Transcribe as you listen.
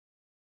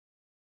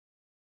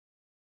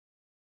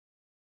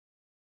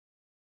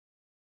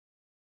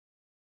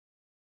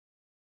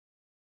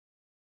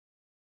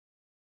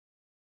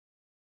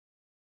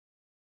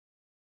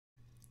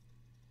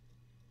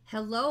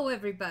Hello,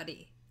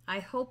 everybody. I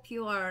hope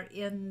you are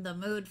in the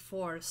mood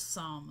for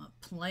some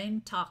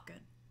plain talking.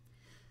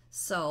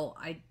 So,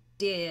 I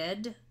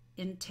did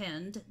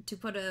intend to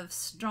put a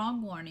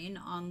strong warning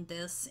on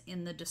this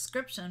in the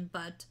description,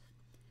 but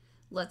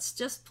let's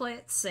just play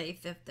it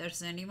safe. If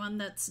there's anyone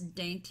that's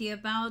dainty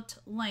about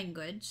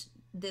language,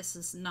 this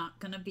is not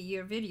going to be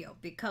your video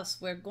because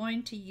we're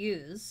going to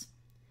use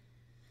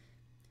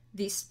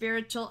the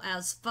Spiritual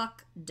as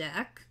Fuck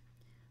deck,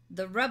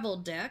 the Rebel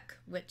deck,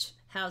 which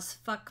has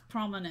fuck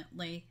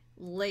prominently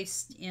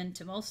laced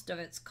into most of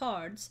its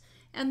cards,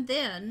 and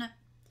then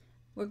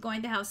we're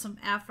going to have some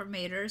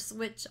affirmators,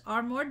 which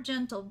are more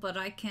gentle, but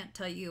I can't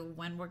tell you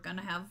when we're going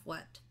to have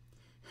what.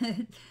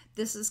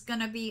 This is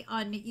going to be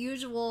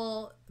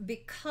unusual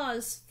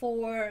because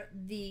for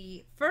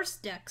the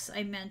first decks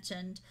I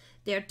mentioned,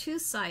 they're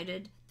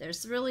two-sided.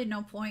 There's really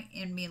no point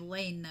in me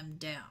laying them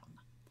down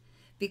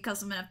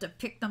because I'm going to have to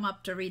pick them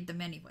up to read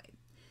them anyway.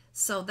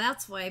 So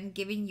that's why I'm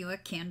giving you a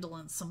candle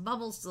and some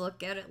bubbles to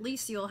look at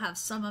least you'll have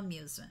some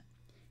amusement.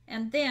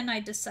 And then I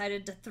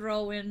decided to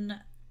throw in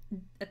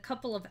a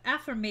couple of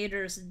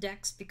affirmators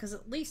decks because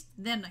at least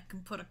then I can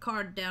put a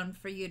card down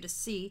for you to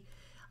see.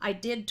 I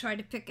did try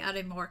to pick out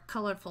a more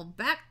colorful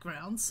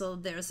background so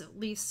there's at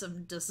least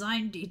some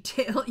design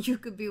detail you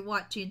could be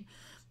watching,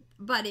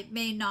 but it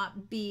may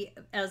not be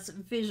as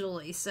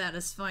visually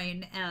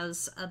satisfying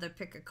as other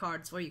pick a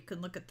cards where you can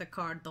look at the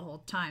card the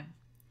whole time.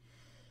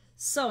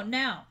 So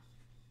now,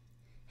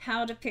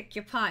 how to pick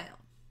your pile.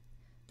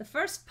 The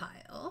first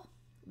pile,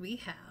 we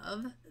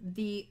have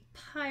the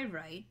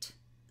pyrite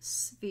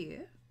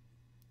sphere.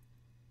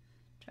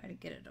 Try to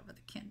get it over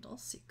the candle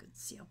so you can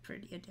see how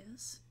pretty it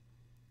is.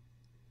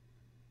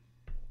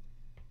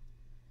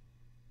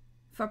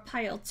 For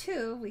pile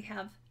 2, we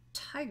have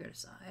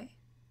tiger's eye.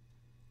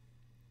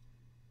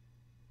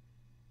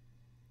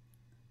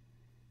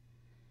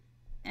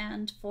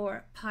 And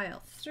for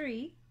pile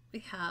 3, we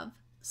have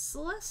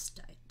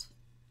celestite.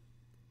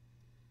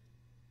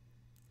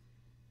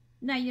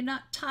 Now you're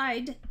not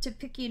tied to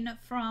picking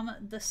from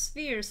the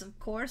spheres, of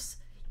course.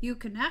 You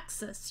can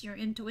access your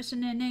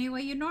intuition in any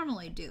way you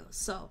normally do.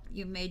 So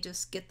you may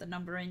just get the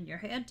number in your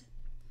head.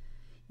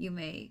 You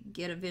may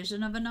get a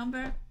vision of a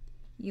number.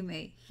 You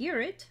may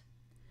hear it.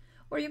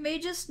 Or you may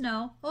just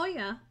know, oh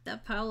yeah,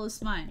 that pile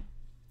is mine.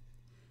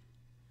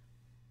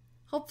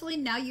 Hopefully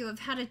now you have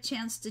had a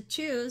chance to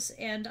choose,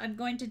 and I'm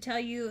going to tell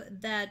you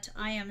that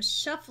I am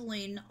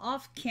shuffling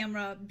off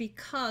camera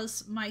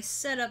because my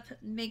setup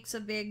makes a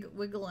big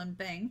wiggle and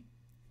bang.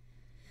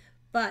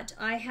 But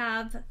I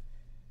have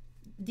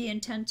the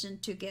intention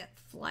to get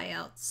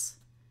flyouts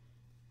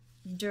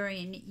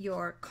during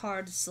your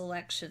card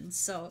selection.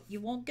 So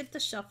you won't get the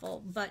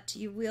shuffle, but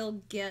you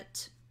will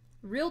get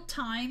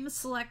real-time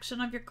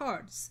selection of your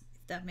cards,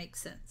 if that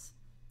makes sense.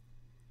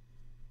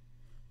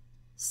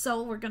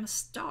 So we're going to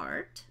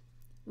start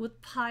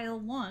with pile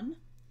 1.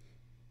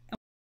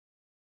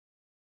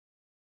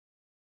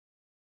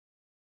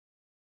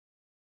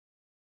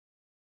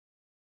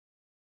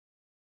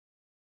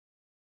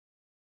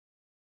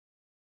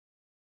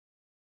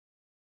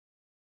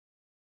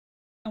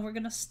 And we're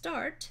going to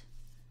start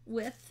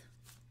with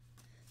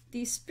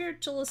the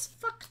Spiritual as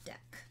Fuck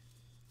deck.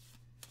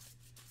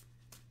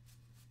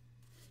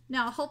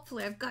 Now,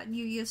 hopefully I've gotten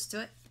you used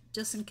to it.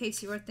 Just in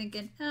case you were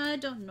thinking, I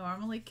don't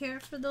normally care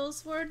for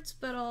those words,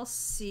 but I'll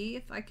see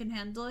if I can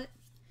handle it.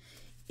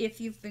 If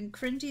you've been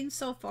cringing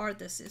so far,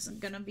 this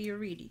isn't going to be a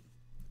reading.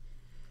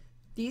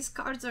 These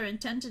cards are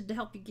intended to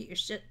help you get your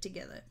shit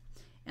together.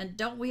 And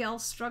don't we all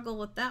struggle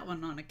with that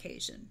one on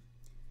occasion?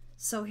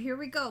 So here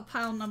we go,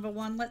 pile number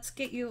 1. Let's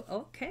get you,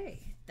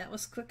 okay, that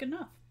was quick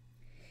enough.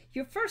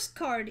 Your first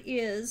card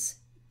is,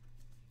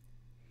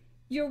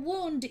 your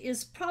wound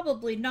is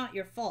probably not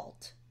your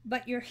fault,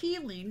 but your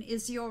healing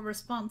is your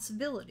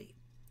responsibility.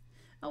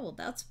 Oh, well,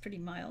 that's pretty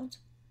mild.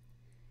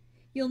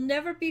 You'll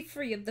never be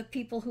free of the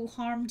people who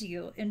harmed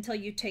you until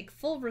you take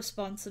full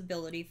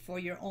responsibility for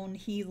your own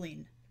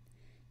healing.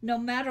 No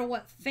matter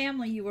what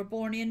family you were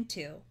born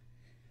into,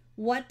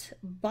 what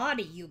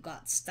body you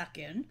got stuck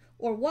in,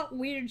 or what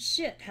weird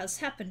shit has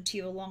happened to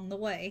you along the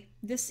way,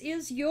 this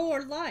is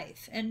your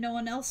life and no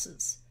one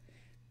else's.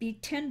 Be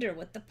tender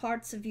with the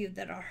parts of you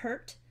that are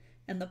hurt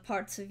and the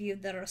parts of you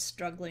that are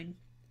struggling.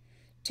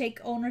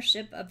 Take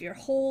ownership of your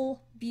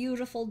whole,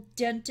 beautiful,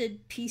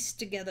 dented,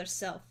 pieced-together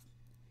self.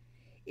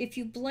 If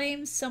you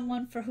blame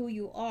someone for who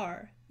you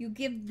are, you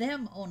give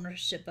them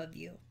ownership of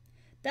you.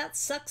 That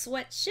sucks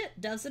wet shit,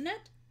 doesn't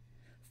it?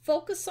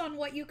 Focus on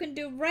what you can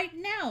do right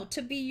now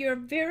to be your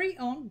very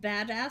own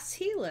badass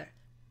healer.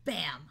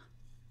 Bam!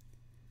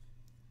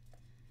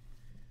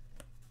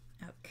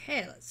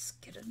 Okay, let's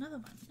get another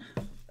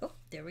one. Oh,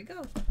 there we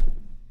go.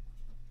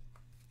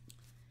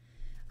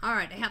 All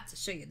right, I have to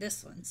show you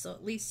this one, so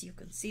at least you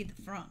can see the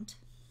front.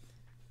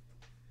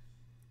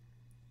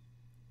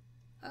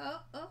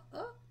 Oh.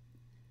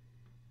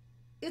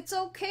 It's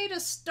okay to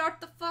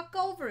start the fuck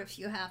over if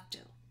you have to.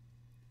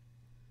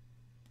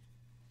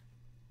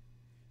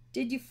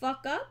 Did you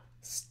fuck up?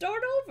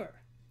 Start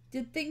over.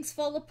 Did things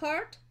fall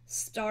apart?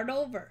 Start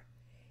over.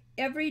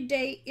 every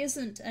day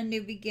isn't a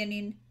new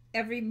beginning.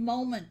 Every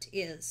moment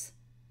is.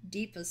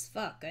 Deep as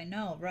fuck, I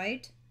know,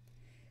 right?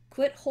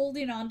 Quit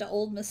holding on to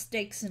old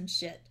mistakes and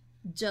shit.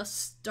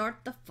 Just start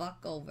the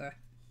fuck over.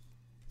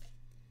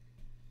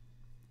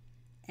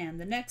 And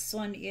the next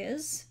one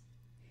is,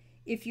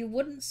 if you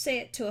wouldn't say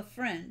it to a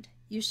friend,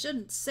 you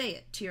shouldn't say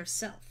it to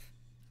yourself.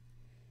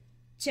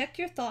 Check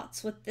your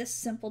thoughts with this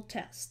simple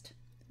test.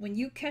 When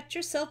you catch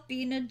yourself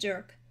being a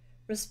jerk,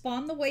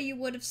 respond the way you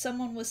would if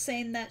someone was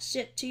saying that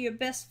shit to your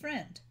best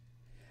friend.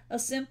 A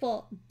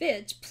simple,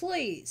 bitch,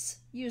 please,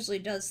 usually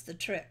does the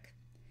trick.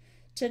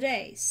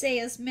 Today, say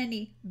as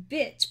many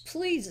bitch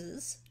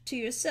pleases to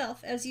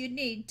yourself as you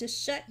need to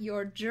shut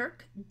your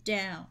jerk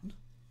down.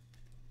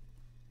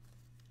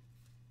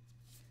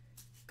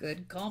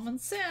 Good common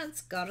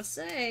sense, gotta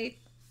say.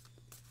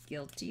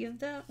 Guilty of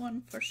that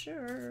one for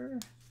sure.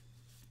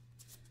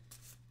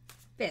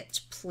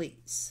 Bitch,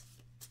 please.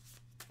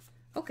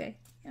 Okay,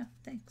 yeah,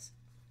 thanks.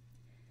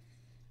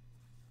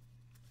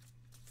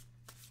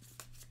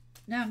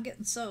 Now I'm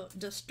getting so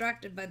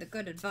distracted by the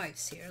good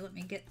advice here. Let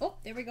me get, oh,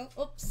 there we go.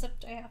 Oops,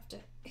 except I have to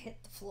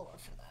hit the floor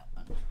for that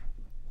one.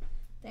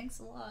 Thanks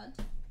a lot.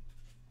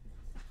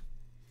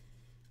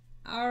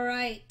 All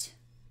right.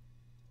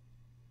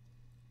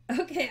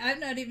 Okay, I'm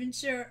not even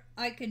sure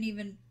I can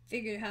even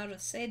figure how to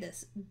say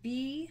this.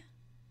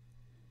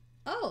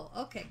 Oh,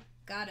 okay,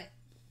 got it.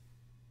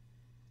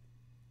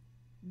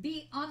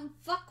 Be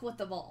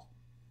unfuckwithable.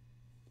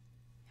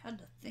 Had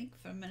to think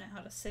for a minute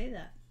how to say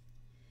that.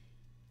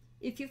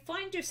 If you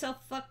find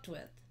yourself fucked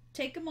with,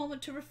 take a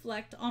moment to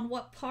reflect on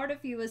what part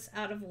of you is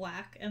out of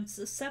whack and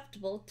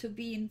susceptible to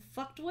being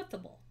fucked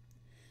withable.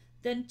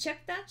 Then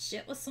check that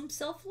shit with some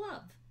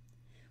self-love.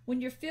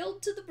 When you're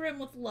filled to the brim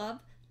with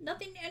love,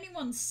 nothing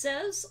anyone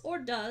says or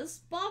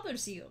does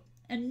bothers you,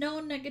 and no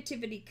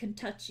negativity can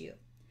touch you.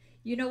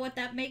 You know what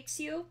that makes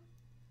you?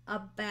 A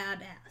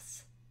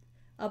badass.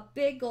 A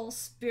big old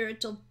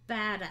spiritual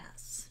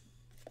badass.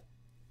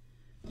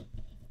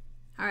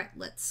 Alright,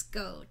 let's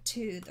go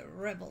to the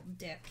Rebel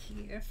deck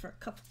here for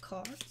a couple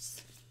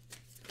cards.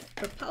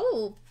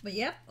 Oh,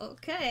 yep,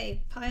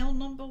 okay. Pile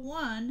number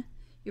 1.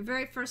 Your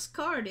very first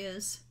card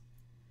is,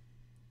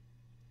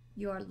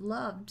 you are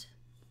loved.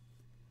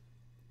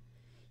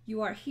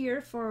 You are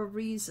here for a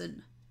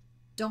reason.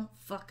 Don't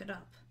fuck it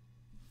up.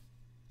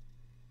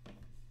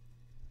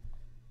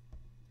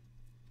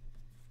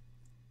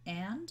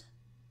 And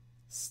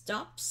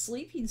stop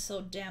sleeping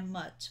so damn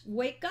much.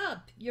 Wake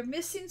up. You're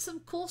missing some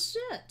cool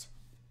shit.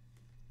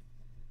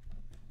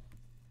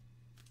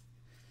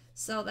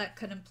 So that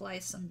could imply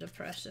some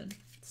depression,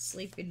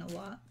 sleeping a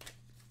lot.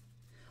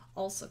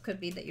 Also could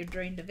be that you're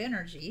drained of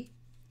energy.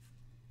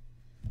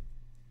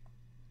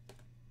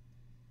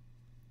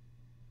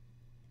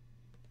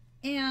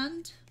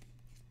 And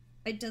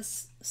I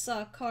just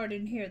saw a card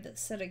in here that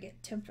said I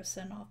get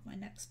 10% off my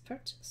next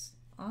purchase.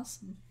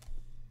 Awesome.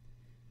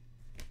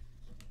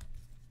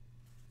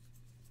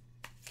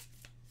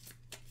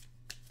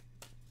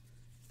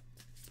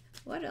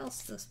 What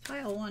else does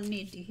pile 1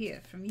 need to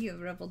hear from you,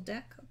 Rebel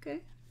deck?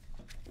 Okay,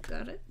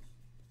 got it.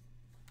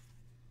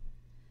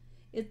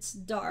 It's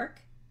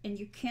dark and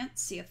you can't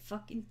see a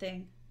fucking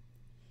thing.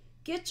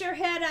 Get your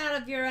head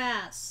out of your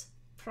ass.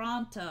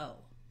 Pronto.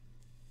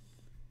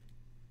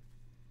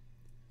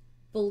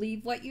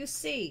 Believe what you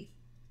see.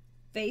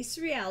 Face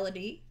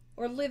reality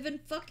or live in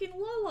fucking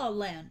la la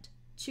land.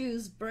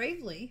 Choose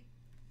bravely.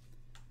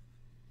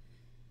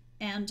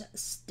 And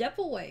step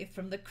away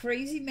from the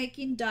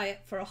crazy-making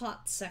diet for a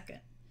hot second.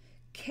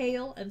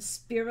 Kale and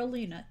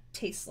spirulina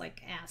taste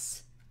like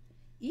ass.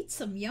 Eat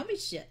some yummy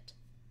shit.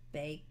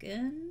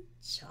 Bacon,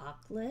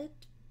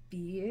 chocolate,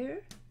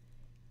 beer.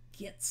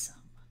 Get some.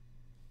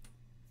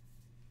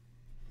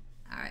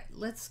 Alright,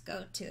 let's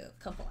go to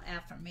a couple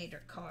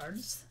affirmator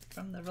cards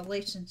from the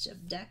relationship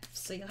deck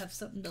so you'll have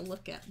something to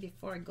look at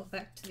before I go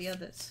back to the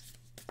others.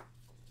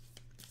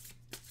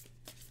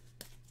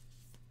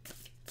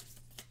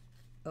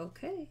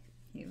 Okay,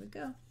 here we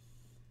go.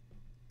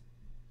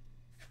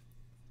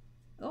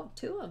 Oh,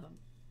 2 of them.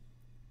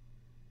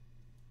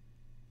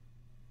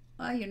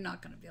 Well, you're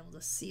not going to be able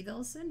to see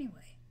those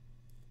anyway.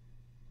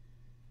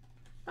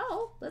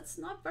 Oh, let's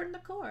not burn the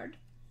card.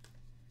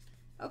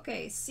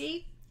 Okay,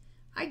 see?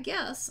 I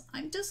guess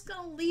I'm just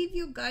going to leave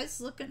you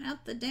guys looking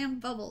at the damn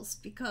bubbles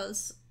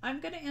because I'm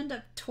going to end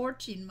up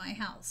torching my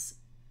house.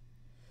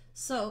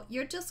 So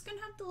you're just going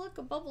to have to look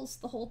at bubbles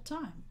the whole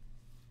time.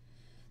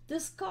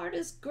 This card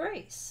is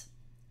grace.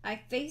 I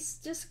face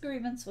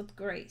disagreements with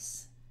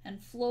grace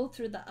and flow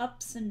through the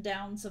ups and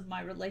downs of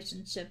my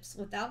relationships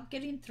without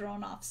getting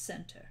thrown off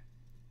center.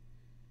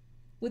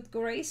 With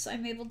grace,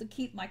 I'm able to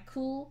keep my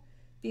cool,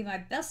 be my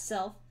best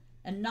self,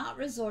 and not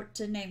resort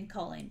to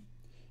name-calling,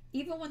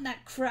 even when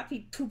that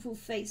crappy poo-poo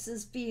face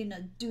is being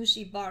a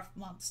douchey barf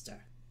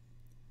monster.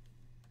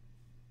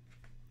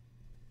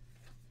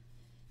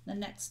 The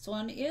next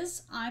one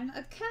is, I'm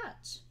a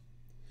catch.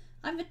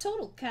 I'm a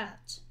total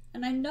catch,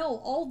 and I know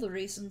all the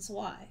reasons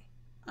why.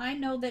 I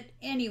know that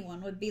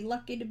anyone would be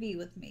lucky to be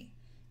with me,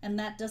 and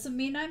that doesn't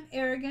mean I'm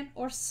arrogant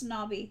or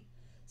snobby.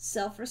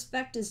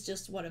 Self-respect is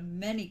just one of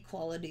many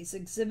qualities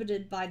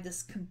exhibited by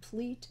this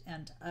complete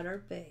and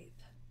utter babe.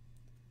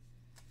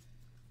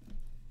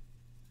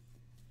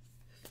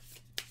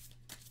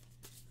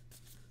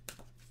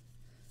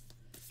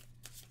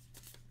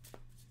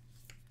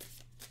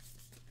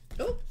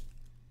 Oh,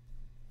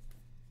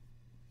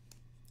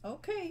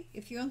 okay,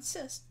 if you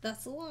insist,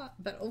 that's a lot,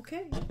 but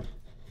okay.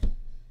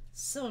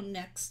 So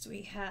next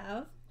we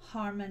have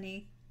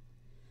harmony.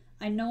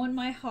 I know in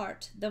my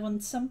heart that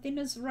when something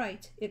is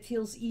right, it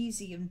feels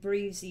easy and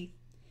breezy,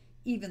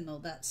 even though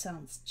that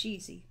sounds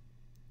cheesy.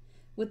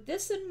 With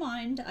this in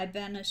mind, I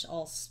banish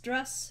all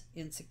stress,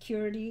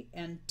 insecurity,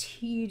 and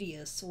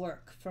tedious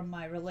work from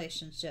my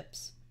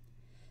relationships.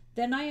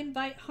 Then I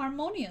invite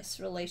harmonious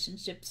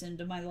relationships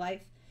into my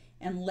life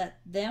and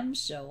let them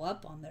show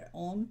up on their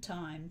own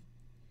time.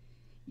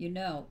 You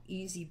know,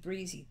 easy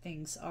breezy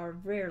things are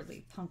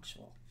rarely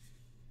punctual.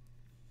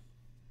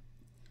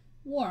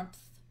 Warmth.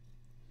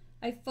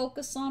 I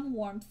focus on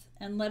warmth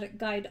and let it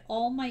guide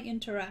all my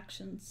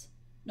interactions.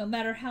 No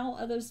matter how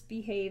others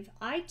behave,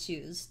 I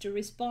choose to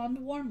respond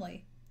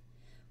warmly.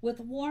 With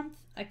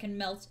warmth, I can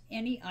melt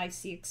any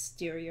icy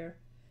exterior.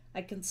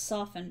 I can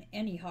soften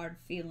any hard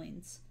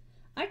feelings.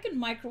 I can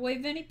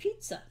microwave any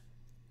pizza.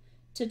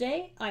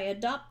 Today, I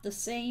adopt the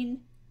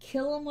saying,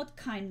 kill 'em with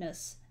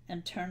kindness,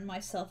 and turn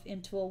myself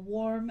into a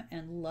warm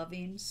and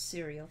loving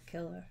serial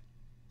killer.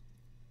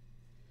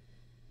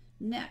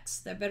 Next,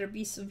 there better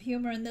be some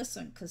humor in this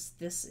one, because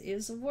this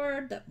is a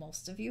word that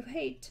most of you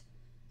hate.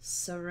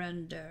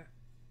 Surrender.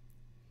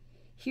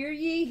 Hear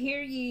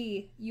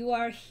ye, you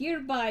are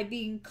hereby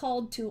being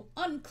called to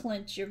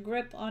unclench your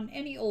grip on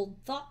any old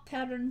thought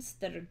patterns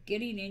that are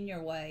getting in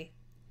your way.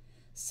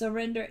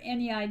 Surrender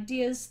any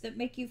ideas that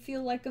make you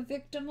feel like a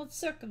victim of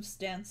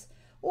circumstance,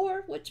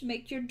 or which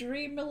make your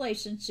dream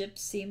relationship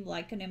seem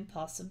like an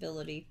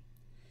impossibility.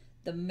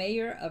 The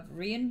mayor of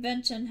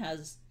reinvention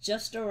has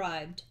just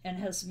arrived and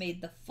has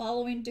made the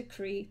following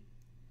decree.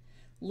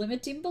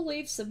 Limiting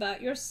beliefs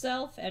about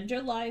yourself and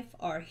your life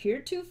are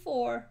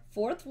heretofore,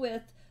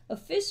 forthwith,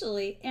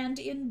 officially, and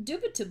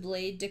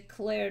indubitably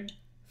declared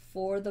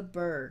for the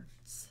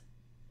birds.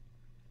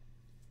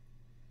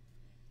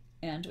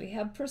 And we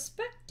have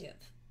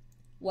perspective.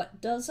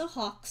 What does a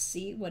hawk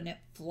see when it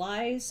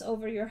flies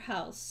over your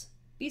house,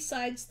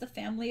 besides the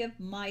family of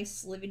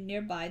mice living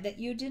nearby that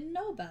you didn't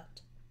know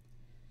about?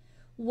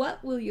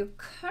 What will your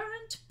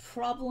current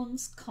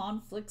problems,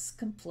 conflicts,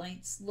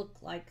 complaints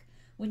look like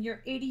when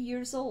you're 80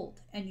 years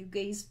old and you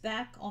gaze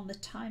back on the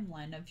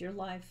timeline of your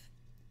life?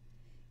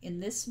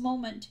 In this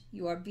moment,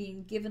 you are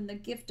being given the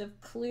gift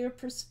of clear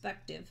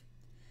perspective,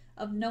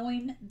 of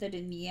knowing that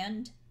in the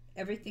end,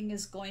 everything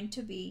is going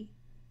to be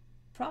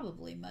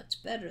probably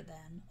much better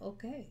than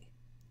okay.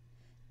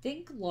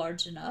 Think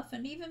large enough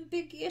and even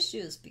big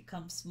issues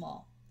become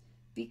small.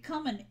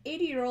 Become an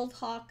 80-year-old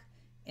hawk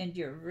and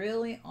you're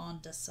really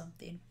onto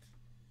something.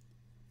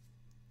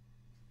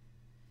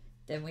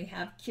 Then we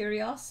have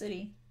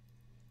curiosity.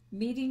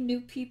 Meeting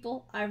new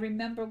people, I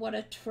remember what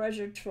a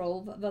treasure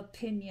trove of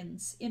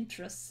opinions,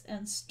 interests,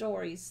 and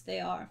stories they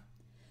are.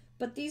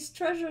 But these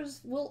treasures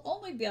will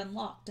only be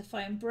unlocked if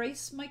I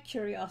embrace my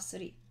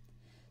curiosity.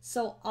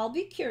 So I'll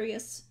be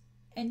curious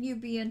and you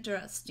be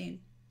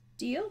interesting.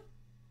 Deal?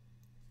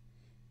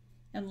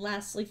 And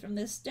lastly from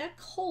this deck,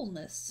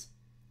 wholeness.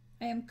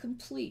 I am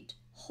complete,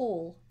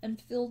 whole,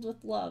 and filled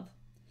with love.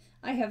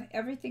 I have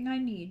everything I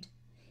need.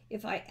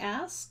 If I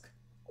ask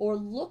or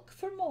look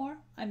for more,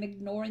 I'm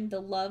ignoring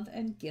the love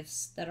and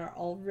gifts that are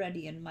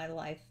already in my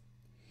life.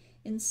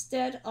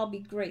 Instead, I'll be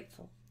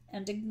grateful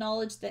and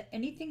acknowledge that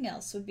anything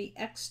else would be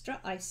extra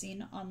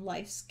icing on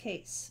life's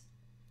case.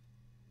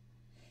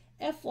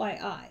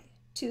 FYI,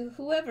 to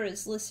whoever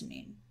is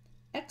listening,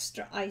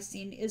 extra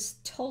icing is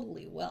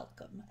totally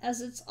welcome, as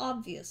it's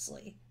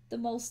obviously the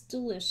most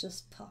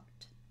delicious part.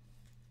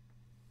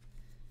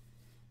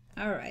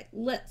 Alright,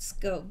 let's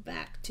go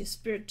back to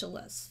spiritual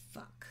as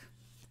fuck.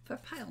 For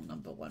pile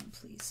number 1,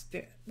 please,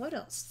 Spirit. What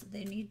else do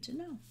they need to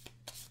know?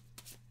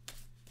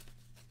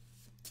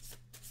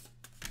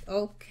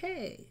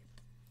 Okay.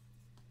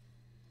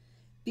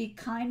 Be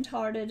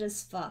kind-hearted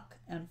as fuck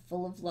and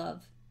full of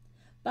love,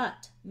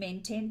 but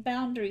maintain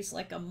boundaries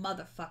like a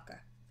motherfucker.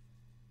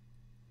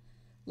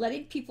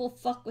 Letting people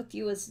fuck with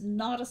you is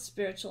not a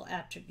spiritual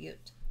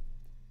attribute.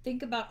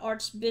 Think about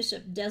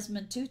Archbishop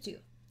Desmond Tutu.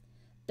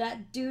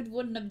 That dude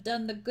wouldn't have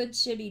done the good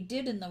shit he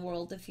did in the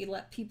world if he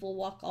let people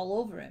walk all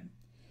over him.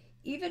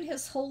 Even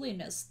His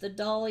Holiness, the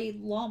Dalai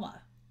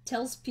Lama,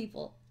 tells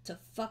people to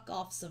fuck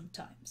off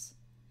sometimes,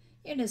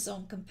 in his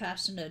own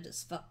compassionate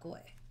as fuck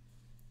way.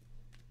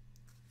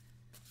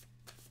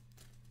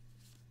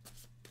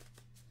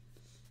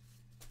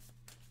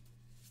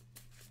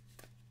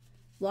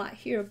 Lot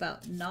here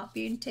about not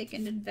being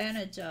taken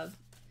advantage of,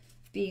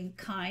 being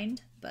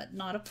kind, but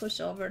not a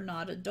pushover,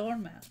 not a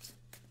doormat.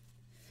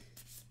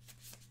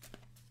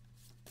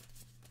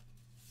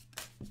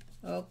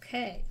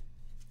 Okay.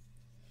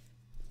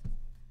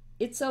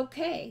 It's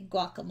okay,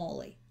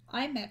 guacamole.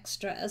 I'm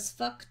extra as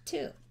fuck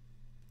too.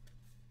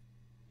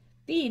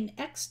 Being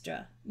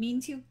extra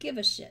means you give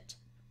a shit.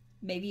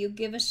 Maybe you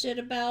give a shit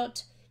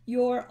about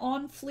your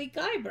on fleek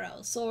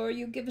eyebrows, or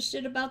you give a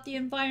shit about the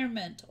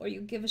environment, or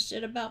you give a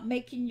shit about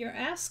making your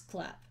ass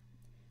clap.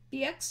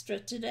 Be extra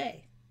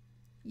today.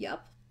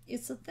 Yup,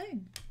 it's a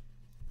thing.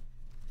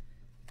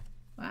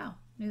 Wow,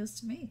 news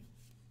to me.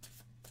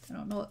 I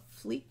don't know what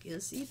fleek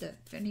is either.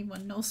 If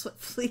anyone knows what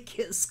fleek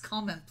is,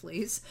 comment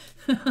please.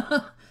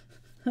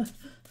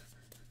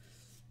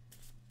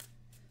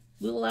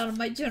 Little out of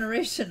my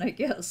generation, I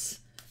guess.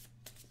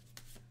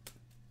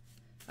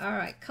 All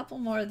right, couple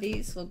more of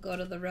these. We'll go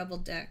to the Rebel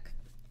deck,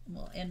 and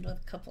we'll end with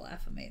a couple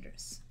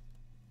affirmators.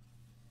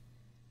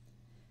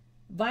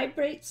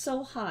 Vibrate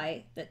so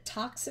high that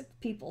toxic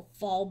people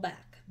fall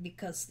back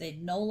because they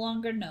no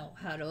longer know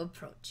how to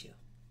approach you.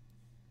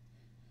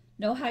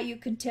 Know how you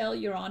can tell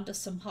you're onto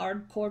some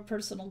hardcore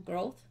personal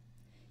growth?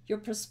 Your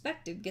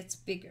perspective gets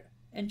bigger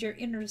and your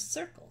inner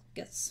circle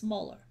gets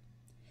smaller.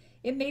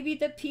 It may be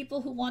that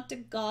people who want to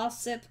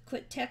gossip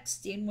quit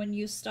texting when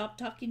you stop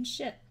talking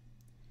shit.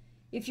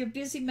 If you're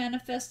busy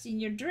manifesting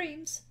your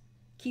dreams,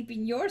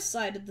 keeping your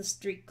side of the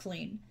street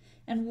clean,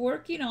 and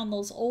working on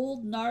those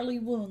old gnarly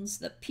wounds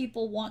that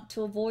people want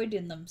to avoid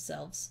in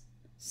themselves,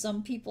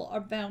 some people are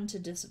bound to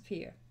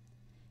disappear.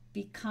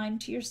 Be kind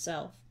to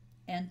yourself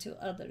and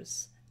to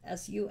others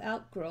as you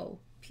outgrow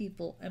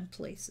people and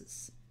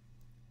places.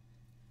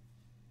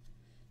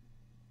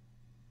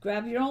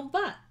 Grab your own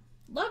butt.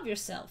 Love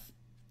yourself.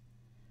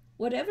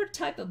 Whatever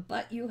type of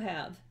butt you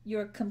have,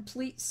 you're a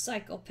complete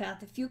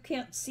psychopath if you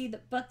can't see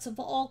that butts of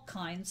all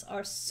kinds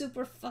are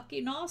super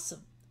fucking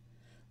awesome.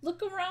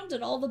 Look around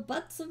at all the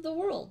butts of the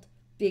world.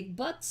 Big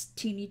butts,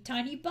 teeny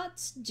tiny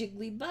butts,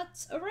 jiggly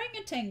butts,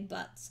 orangutan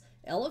butts,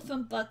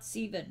 elephant butts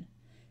even.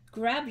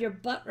 Grab your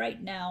butt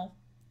right now.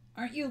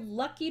 Aren't you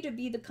lucky to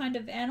be the kind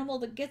of animal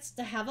that gets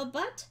to have a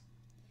butt?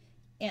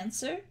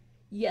 Answer,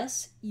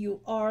 yes,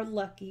 you are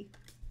lucky.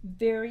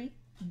 Very,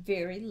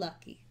 very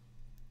lucky.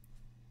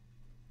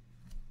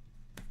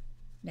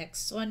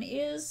 Next one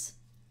is,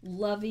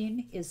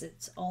 loving is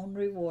its own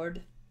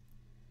reward.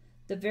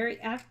 The very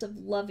act of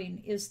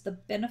loving is the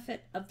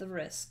benefit of the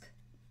risk.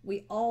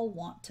 We all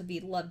want to be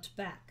loved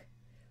back.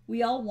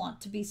 We all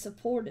want to be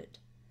supported.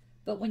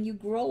 But when you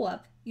grow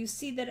up, you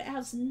see that it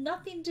has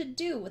nothing to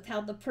do with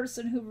how the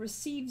person who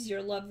receives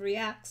your love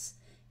reacts,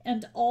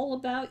 and all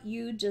about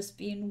you just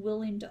being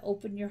willing to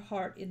open your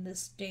heart in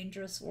this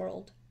dangerous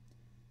world.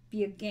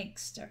 Be a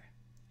gangster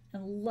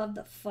and love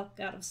the fuck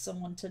out of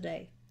someone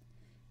today.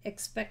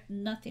 Expect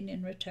nothing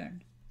in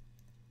return.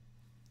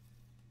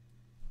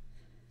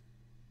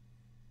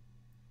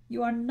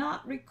 You are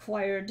not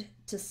required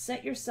to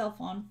set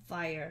yourself on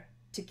fire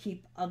to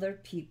keep other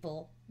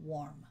people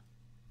warm.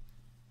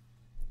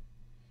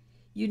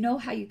 You know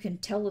how you can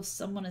tell if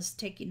someone is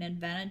taking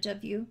advantage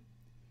of you?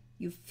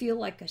 You feel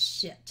like a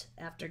shit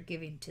after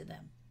giving to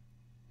them.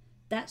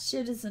 That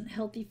shit isn't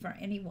healthy for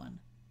anyone.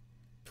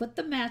 Put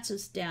the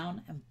matches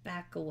down and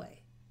back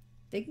away.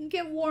 They can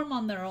get warm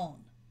on their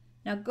own.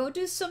 Now go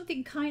do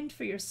something kind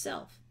for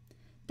yourself.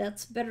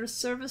 That's better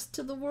service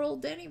to the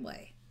world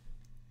anyway.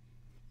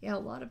 Yeah, a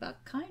lot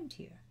about kind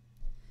here.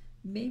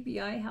 Maybe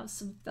I have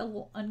some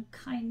fellow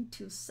unkind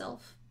to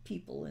self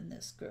people in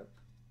this group.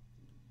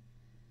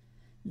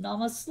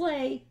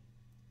 Namaste.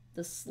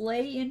 The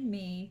sleigh in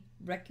me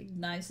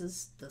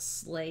recognizes the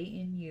sleigh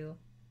in you.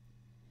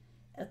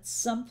 At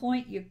some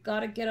point, you've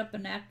got to get up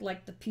and act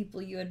like the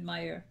people you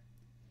admire.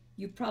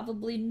 You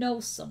probably know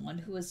someone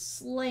who is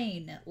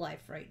slaying at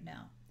life right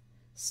now.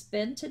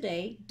 Spend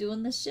today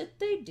doing the shit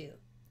they do.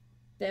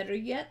 Better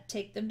yet,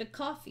 take them to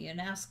coffee and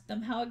ask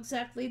them how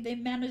exactly they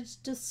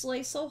managed to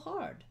slay so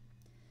hard.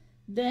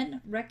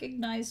 Then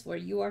recognize where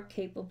you are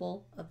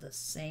capable of the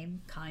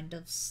same kind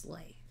of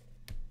slay.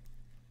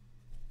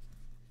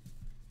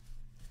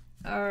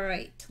 All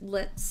right,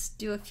 let's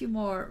do a few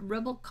more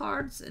Rebel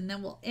cards, and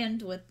then we'll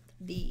end with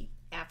the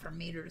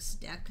Affirmators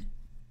deck.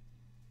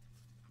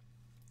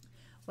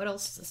 What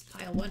else is this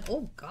pile one?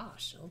 Oh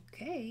gosh,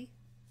 okay.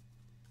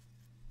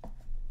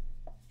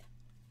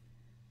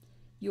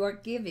 You are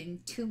giving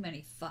too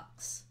many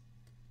fucks.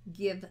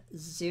 Give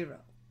 0.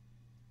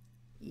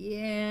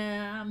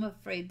 Yeah, I'm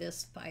afraid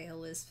this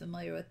pile is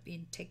familiar with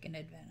being taken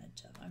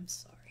advantage of. I'm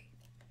sorry.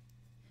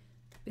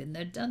 Been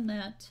there, done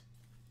that.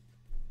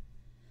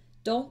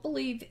 Don't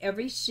believe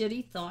every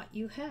shitty thought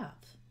you have.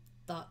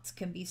 Thoughts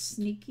can be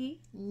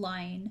sneaky,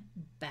 lying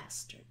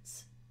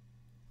bastards.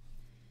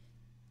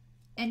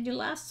 And your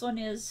last one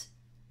is,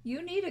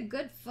 you need a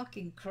good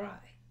fucking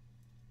cry.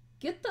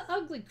 Get the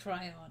ugly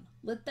cry on.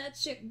 Let that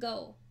shit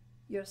go.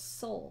 Your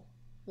soul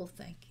will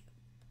thank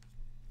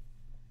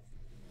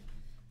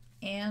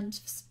you. And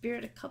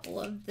Spirit, a couple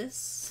of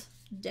this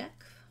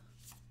deck.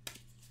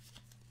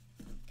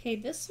 Okay,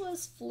 this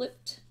was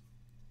flipped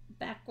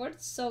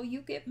backwards, so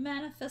you get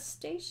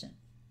manifestation.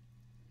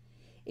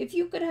 If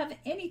you could have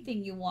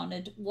anything you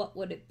wanted, what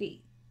would it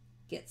be?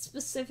 Get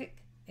specific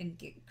and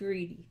get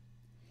greedy.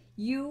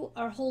 You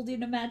are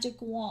holding a magic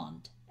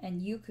wand,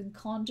 and you can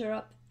conjure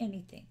up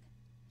anything.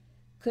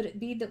 Could it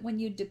be that when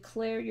you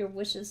declare your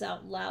wishes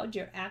out loud,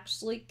 you're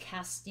actually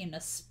casting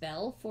a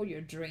spell for your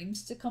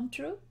dreams to come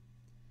true?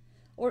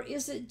 Or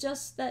is it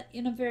just that,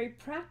 in a very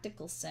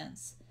practical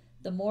sense,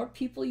 the more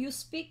people you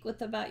speak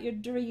with about your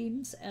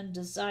dreams and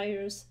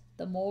desires,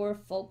 the more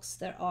folks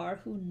there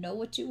are who know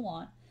what you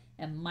want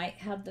and might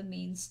have the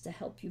means to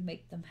help you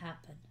make them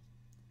happen?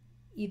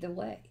 Either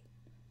way,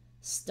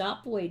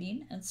 stop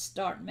waiting and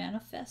start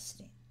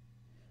manifesting.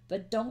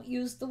 But don't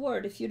use the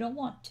word if you don't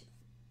want to.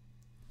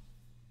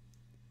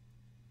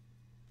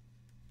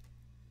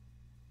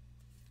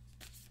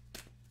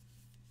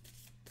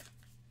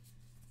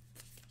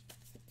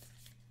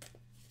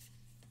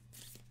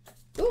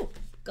 Oh,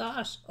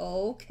 gosh,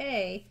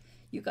 okay.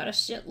 You got a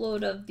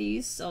shitload of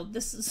these, so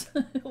this is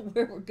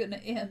where we're going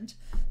to end.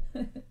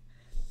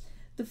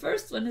 The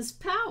first one is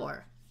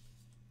power.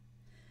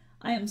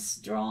 I am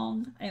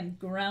strong, I am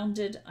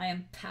grounded, I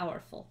am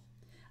powerful.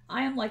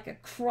 I am like a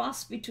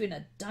cross between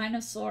a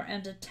dinosaur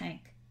and a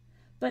tank,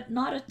 but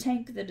not a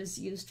tank that is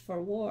used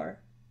for war.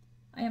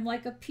 I am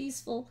like a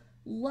peaceful,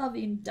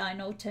 loving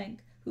dino tank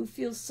who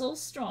feels so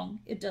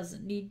strong it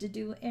doesn't need to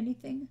do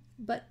anything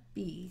but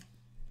be.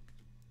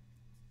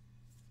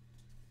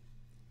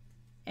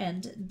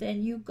 And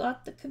then you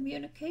got the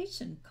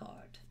communication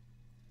card.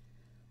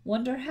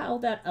 Wonder how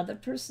that other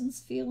person's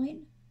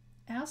feeling?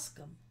 Ask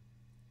them.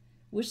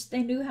 Wish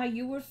they knew how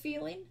you were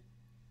feeling?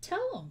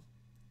 Tell them.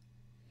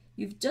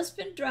 You've just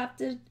been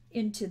drafted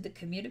into the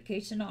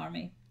communication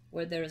army,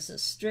 where there is a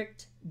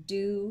strict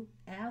do,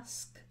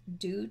 ask,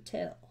 do,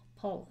 tell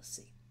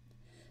policy.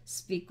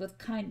 Speak with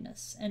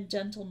kindness and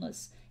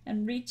gentleness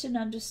and reach an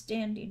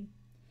understanding.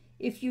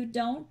 If you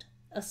don't,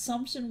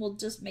 assumption will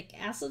just make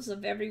asses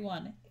of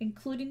everyone,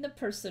 including the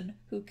person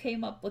who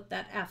came up with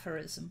that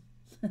aphorism.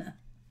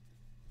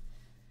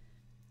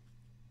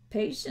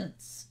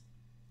 Patience.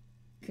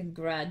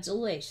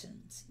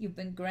 Congratulations. You've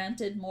been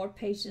granted more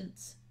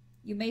patience.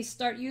 You may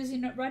start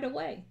using it right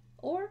away,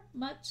 or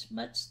much,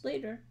 much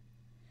later.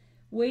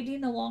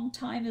 Waiting a long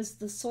time is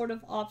the sort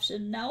of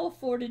option now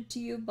afforded to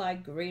you by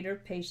greater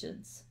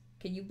patience.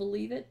 Can you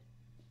believe it?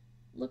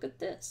 Look at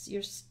this.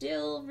 You're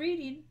still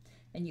reading,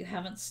 and you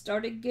haven't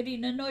started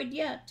getting annoyed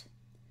yet.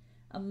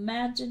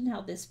 Imagine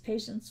how this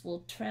patience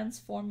will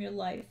transform your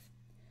life.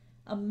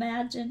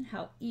 Imagine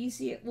how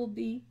easy it will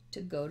be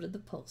to go to the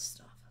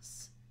post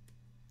office.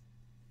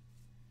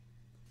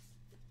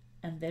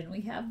 And then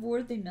we have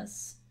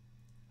worthiness.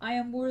 I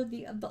am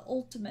worthy of the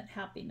ultimate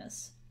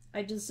happiness.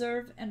 I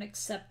deserve and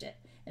accept it.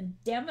 And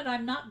damn it,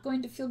 I'm not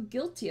going to feel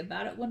guilty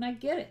about it when I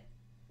get it.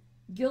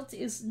 Guilt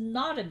is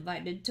not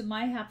invited to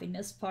my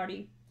happiness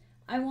party.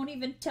 I won't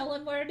even tell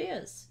him where it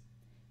is.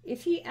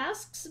 If he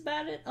asks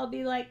about it, I'll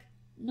be like,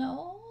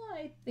 no,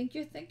 I think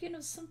you're thinking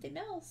of something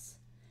else.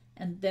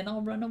 And then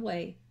I'll run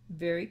away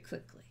very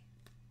quickly.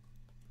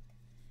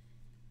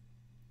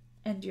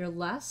 And your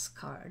last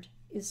card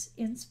is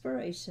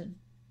inspiration.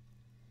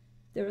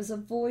 There is a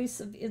voice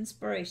of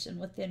inspiration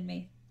within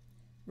me.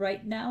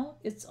 Right now,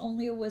 it's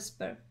only a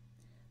whisper,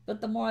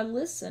 but the more I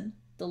listen,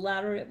 the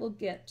louder it will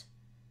get.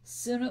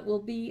 Soon it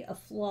will be a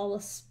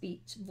flawless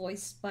speech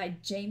voiced by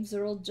James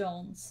Earl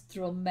Jones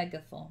through a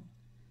megaphone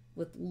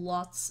with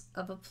lots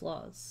of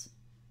applause.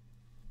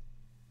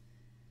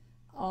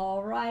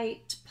 All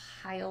right,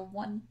 Pile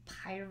 1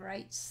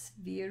 Pyrite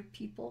Sphere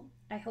people.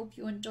 I hope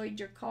you enjoyed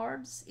your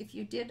cards. If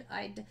you did,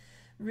 I'd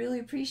really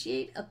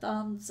appreciate a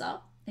thumbs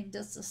up and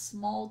just a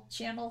small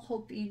channel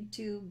hoping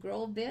to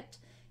grow a bit.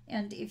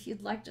 And if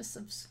you'd like to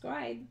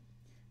subscribe,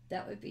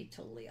 that would be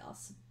totally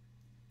awesome.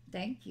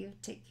 Thank you.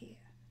 Take care.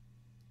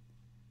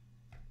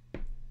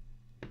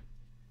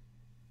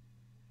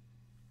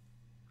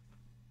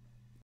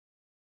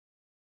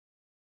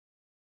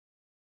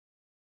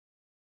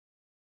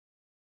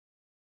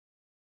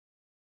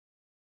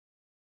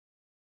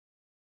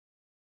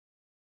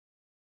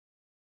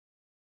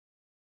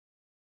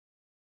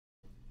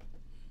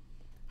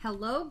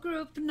 Hello,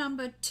 group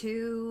number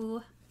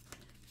 2.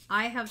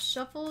 I have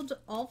shuffled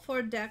all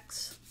 4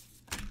 decks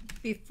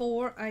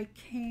before I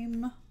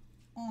came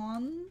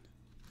on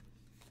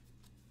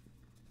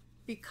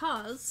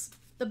because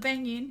the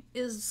banging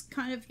is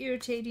kind of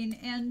irritating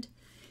and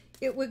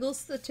it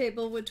wiggles the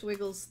table, which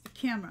wiggles the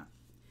camera.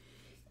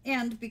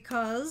 And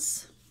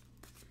because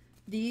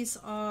these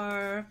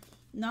are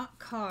not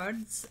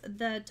cards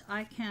that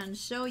I can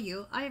show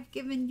you, I have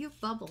given you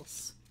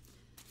bubbles.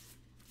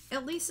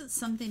 At least it's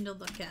something to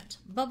look at.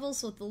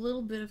 Bubbles with a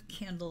little bit of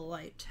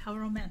candlelight. How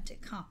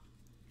romantic, huh?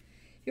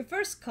 Your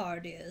first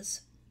card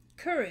is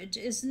courage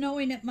is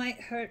knowing it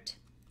might hurt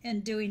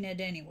and doing it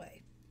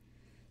anyway.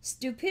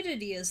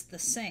 Stupidity is the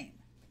same.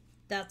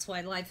 That's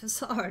why life is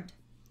hard.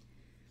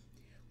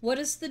 What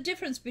is the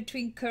difference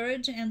between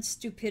courage and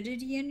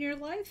stupidity in your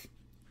life?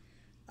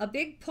 A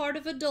big part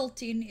of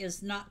adulting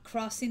is not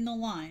crossing the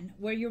line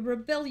where your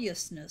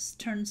rebelliousness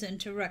turns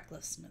into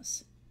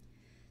recklessness.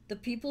 The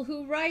people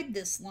who ride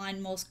this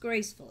line most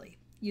gracefully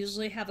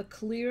usually have a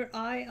clear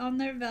eye on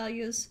their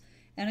values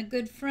and a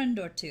good friend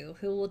or two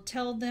who will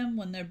tell them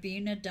when they're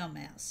being a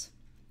dumbass.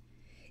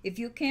 If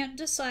you can't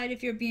decide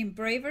if you're being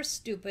brave or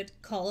stupid,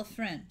 call a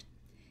friend.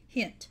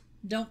 Hint,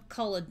 don't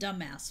call a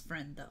dumbass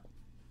friend,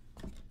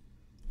 though.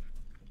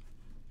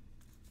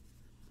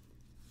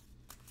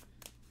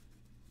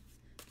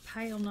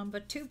 Pile number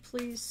 2,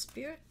 please,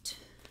 Spirit.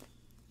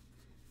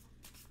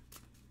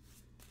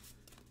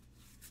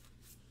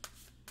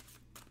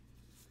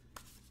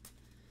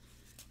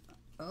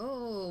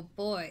 Oh,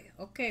 boy.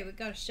 Okay, we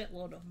got a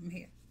shitload of them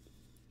here.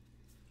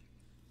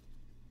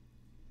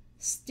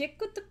 Stick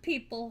with the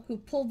people who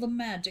pull the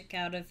magic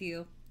out of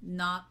you,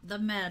 not the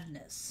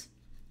madness.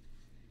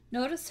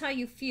 Notice how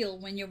you feel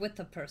when you're with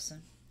a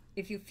person.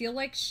 If you feel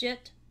like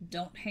shit,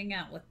 don't hang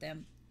out with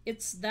them.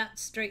 It's that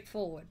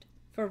straightforward.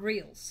 For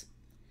reals.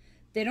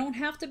 They don't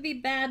have to be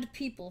bad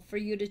people for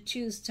you to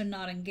choose to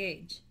not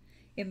engage.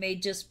 It may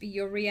just be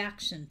your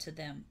reaction to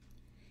them.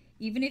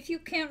 Even if you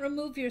can't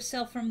remove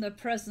yourself from their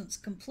presence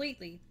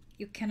completely,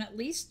 you can at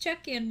least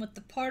check in with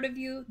the part of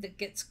you that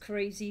gets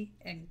crazy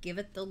and give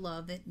it the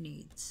love it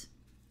needs.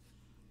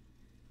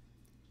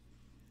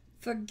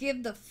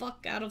 Forgive the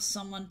fuck out of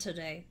someone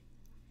today.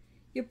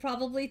 You're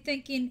probably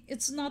thinking,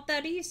 it's not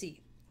that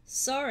easy.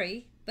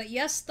 Sorry, but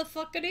yes, the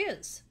fuck it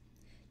is.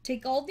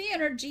 Take all the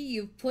energy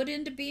you've put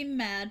into being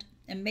mad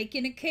and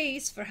making a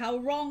case for how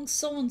wrong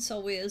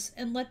so-and-so is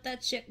and let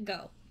that shit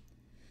go.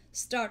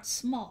 Start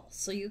small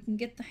so you can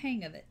get the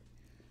hang of it.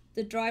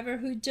 The driver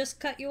who just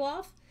cut you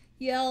off,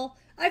 yell,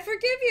 "I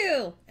forgive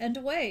you," and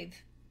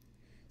wave.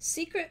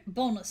 Secret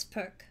bonus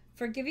perk.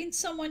 Forgiving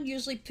someone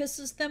usually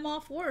pisses them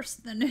off worse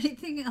than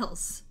anything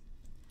else.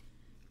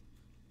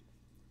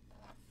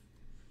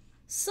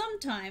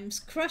 Sometimes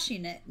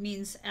crushing it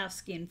means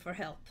asking for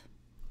help.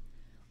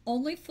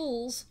 Only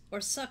fools or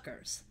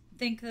suckers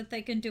think that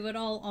they can do it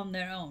all on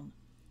their own.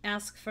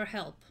 Ask for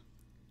help.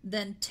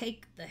 Then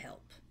take the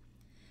help.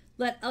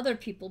 Let other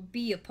people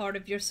be a part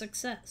of your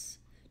success.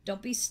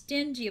 Don't be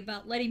stingy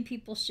about letting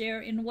people share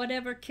in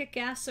whatever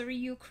kick-assery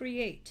you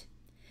create.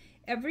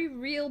 Every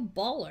real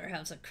baller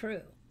has a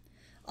crew.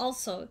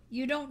 Also,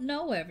 you don't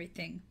know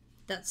everything.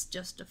 That's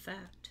just a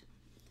fact.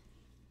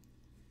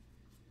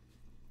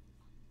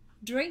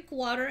 Drink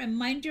water and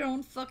mind your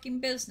own fucking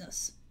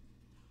business.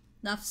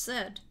 Enough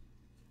said.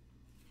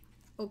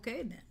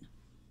 Okay then.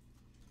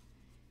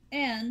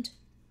 And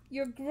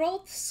your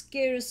growth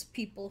scares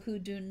people who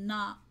do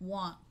not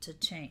want to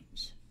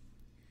change.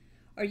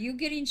 Are you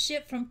getting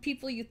shit from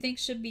people you think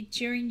should be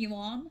cheering you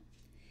on?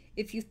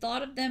 If you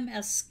thought of them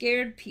as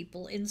scared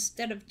people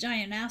instead of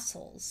giant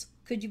assholes,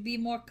 could you be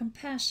more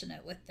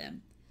compassionate with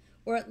them?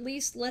 Or at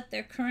least let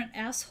their current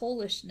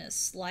assholishness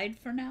slide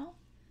for now?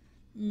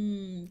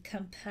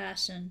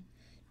 Compassion.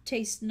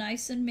 Tastes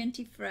nice and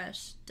minty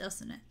fresh,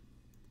 doesn't it?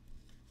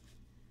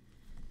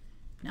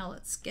 Now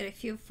let's get a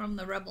few from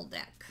the Rebel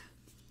deck.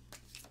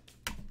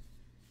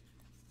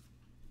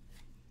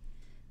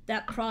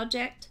 That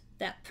project,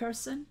 that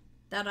person,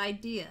 that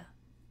idea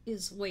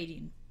is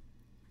waiting.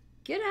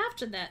 Get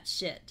after that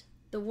shit.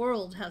 The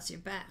world has your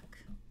back.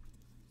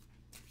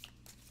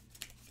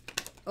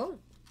 Oh.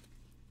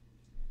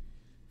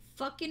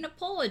 Fucking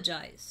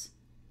apologize.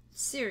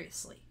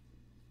 Seriously.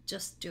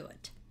 Just do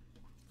it.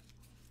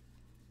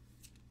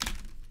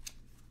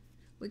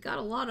 We got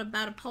a lot of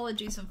bad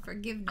apologies and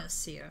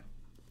forgiveness here.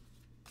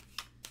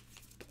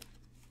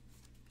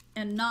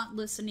 And not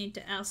listening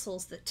to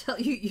assholes that tell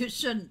you you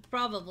shouldn't.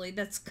 Probably.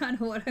 That's kind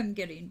of what I'm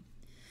getting.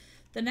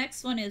 The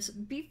next one is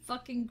be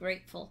fucking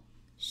grateful.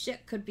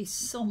 Shit could be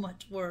so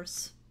much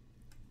worse.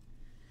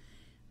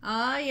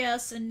 Ah,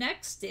 yes. And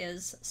next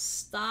is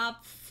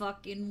stop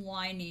fucking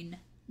whining.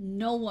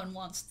 No one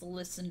wants to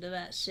listen to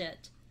that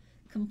shit.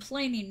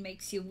 Complaining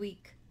makes you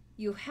weak.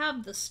 You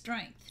have the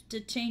strength to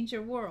change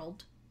your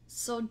world,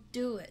 so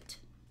do it.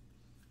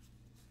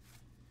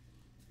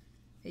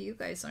 Hey, you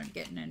guys aren't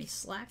getting any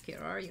slack here,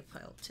 are you,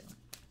 Pile 2?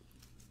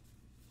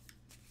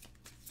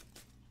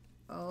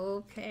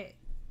 Okay.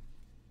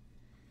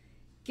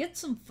 Get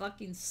some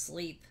fucking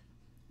sleep.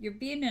 You're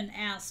being an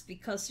ass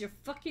because you're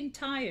fucking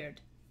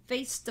tired.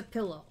 Face the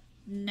pillow.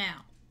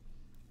 Now.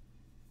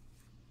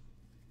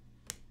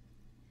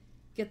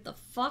 Get the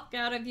fuck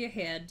out of your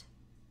head.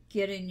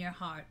 Get in your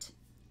heart.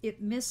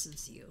 It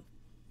misses you.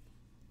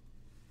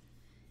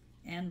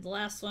 And the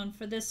last one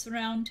for this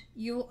round,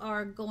 you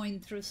are going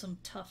through some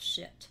tough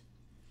shit.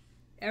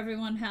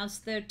 Everyone has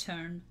their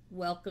turn.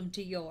 Welcome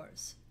to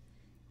yours.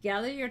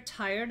 Gather your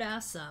tired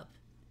ass up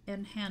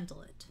and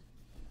handle it.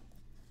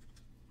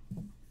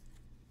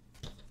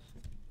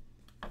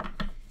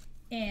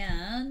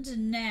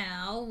 And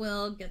now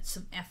we'll get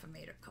some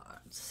affirmator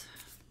cards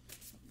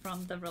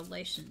from the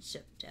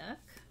relationship deck.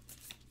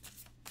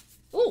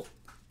 Oh,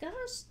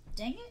 gosh,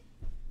 dang it.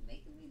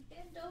 Making me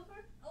bend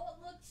over. Oh,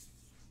 it looks...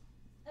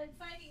 I'm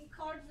finding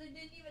cards I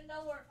didn't even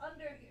know were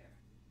under here.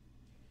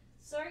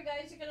 Sorry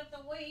guys, you're gonna have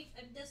to wait.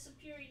 I'm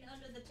disappearing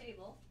under the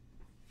table.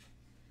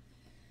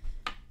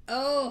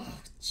 Oh,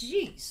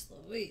 jeez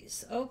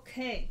Louise.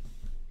 Okay.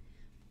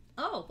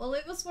 Oh, well,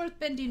 it was worth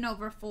bending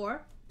over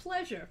for.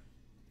 Pleasure.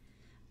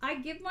 I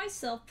give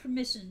myself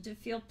permission to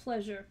feel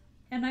pleasure.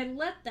 and I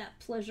let that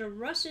pleasure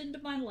rush into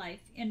my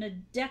life in a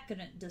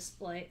decadent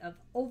display of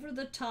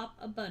over-the-top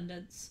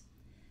abundance.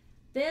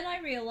 Then I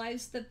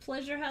realized that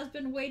pleasure has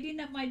been waiting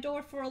at my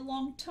door for a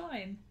long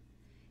time.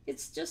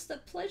 It's just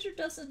that pleasure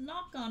doesn't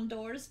knock on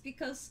doors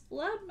because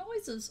loud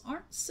noises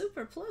aren't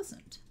super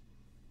pleasant.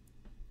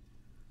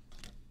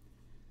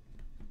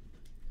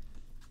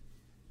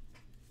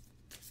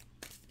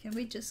 Can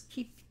we just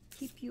keep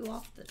you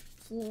off the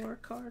floor,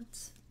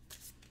 cards?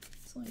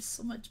 There's only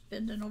so much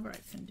bending over I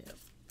can do.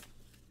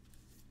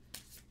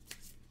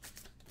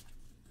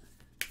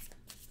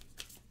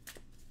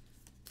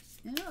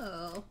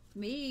 Oh,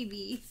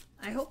 maybe.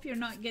 I hope you're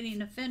not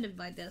getting offended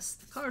by this.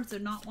 The cards are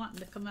not wanting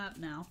to come out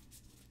now.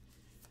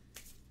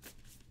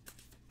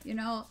 You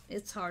know,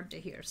 it's hard to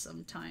hear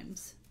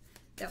sometimes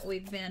that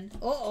we've been,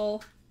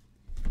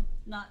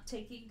 not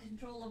taking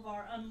control of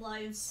our own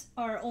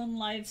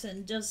lives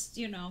and just,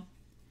 you know,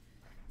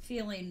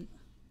 feeling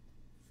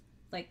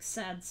like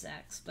sad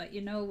sacks. But,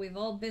 you know, we've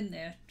all been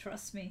there.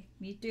 Trust me.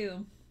 Me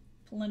too.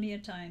 Plenty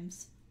of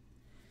times.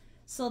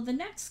 So the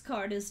next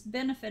card is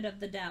Benefit of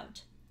the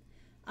Doubt.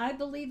 I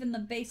believe in the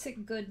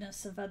basic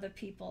goodness of other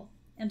people,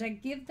 and I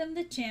give them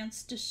the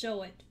chance to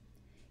show it.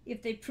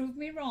 If they prove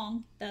me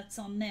wrong, that's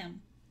on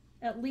them.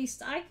 At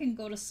least I can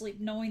go to sleep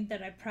knowing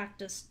that I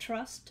practice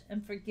trust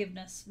and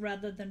forgiveness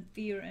rather than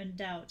fear and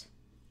doubt.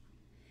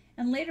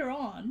 And later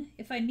on,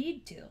 if I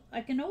need to,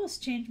 I can always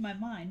change my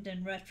mind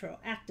and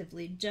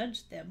retroactively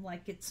judge them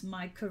like it's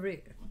my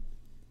career.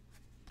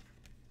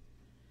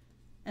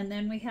 And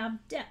then we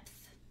have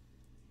depth.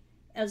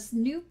 As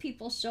new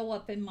people show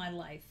up in my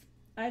life,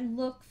 I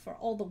look for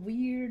all the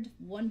weird,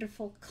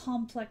 wonderful,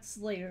 complex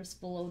layers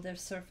below their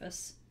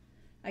surface.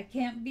 I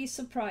can't be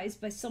surprised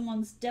by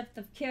someone's depth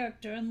of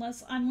character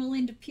unless I'm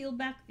willing to peel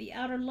back the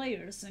outer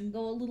layers and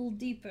go a little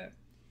deeper.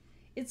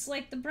 It's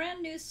like the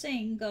brand new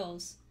saying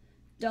goes,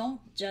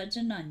 don't judge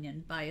an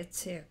onion by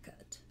its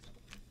haircut.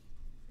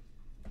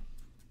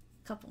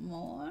 A couple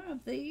more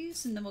of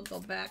these and then we'll go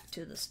back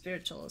to the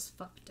Spiritual as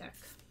Fuck deck.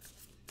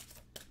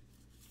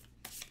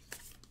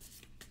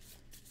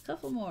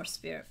 Couple more,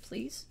 Spirit,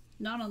 please.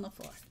 Not on the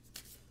floor.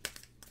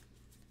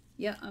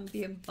 Yeah, I'm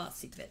being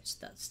bossy bitch.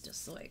 That's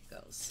just the way it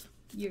goes.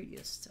 You're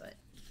used to it.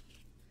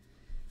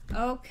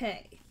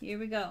 Okay, here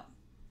we go.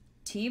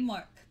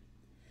 Teamwork.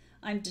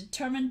 I'm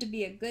determined to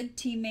be a good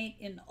teammate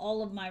in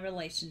all of my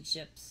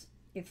relationships.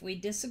 If we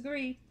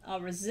disagree,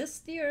 I'll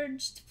resist the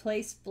urge to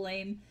place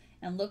blame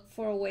and look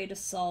for a way to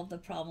solve the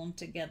problem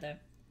together.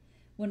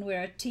 When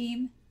we're a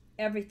team,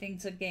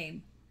 everything's a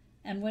game.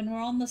 And when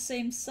we're on the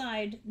same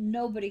side,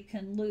 nobody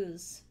can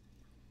lose.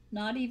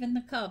 Not even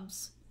the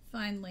Cubs,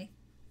 finally.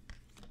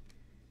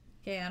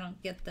 Okay, I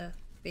don't get the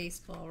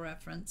baseball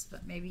reference,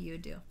 but maybe you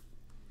do.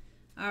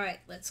 All right,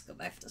 let's go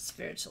back to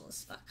Spiritual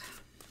as Fuck.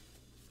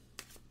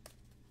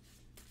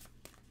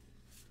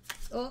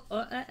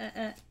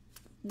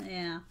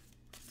 Yeah,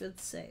 good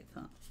save,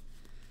 huh?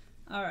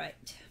 All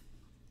right.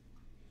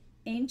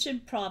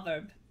 Ancient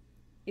proverb.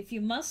 If you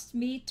must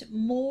meet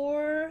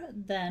more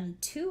than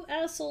 2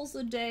 assholes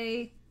a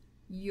day,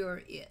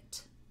 you're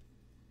it.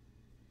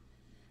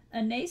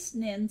 Anais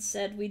Nin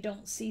said we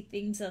don't see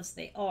things as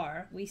they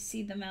are, we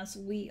see them as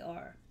we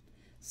are.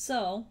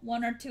 So,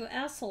 1 or 2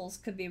 assholes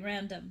could be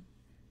random.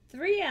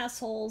 3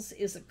 assholes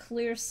is a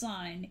clear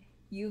sign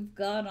you've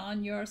got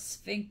on your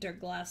sphincter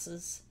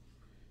glasses.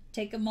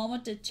 Take a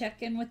moment to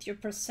check in with your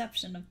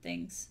perception of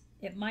things.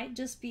 It might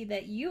just be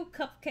that you,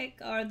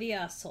 Cupcake, are the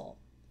asshole.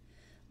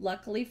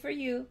 Luckily for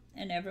you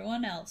and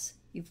everyone else,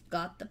 you've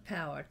got the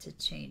power to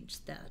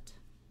change that.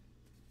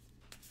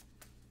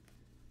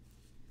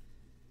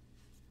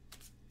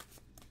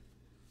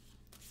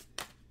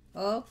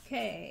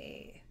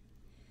 Okay.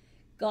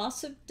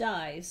 Gossip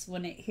dies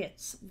when it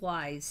hits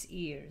wise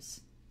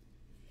ears.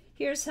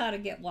 Here's how to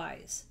get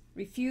wise.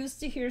 Refuse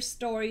to hear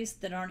stories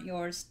that aren't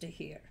yours to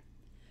hear.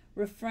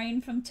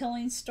 Refrain from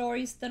telling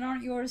stories that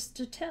aren't yours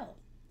to tell.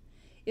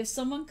 If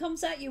someone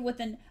comes at you with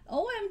an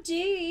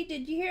OMG,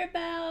 did you hear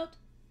about?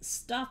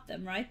 Stop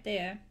them right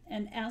there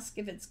and ask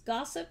if it's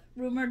gossip,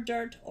 rumor,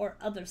 dirt, or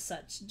other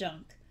such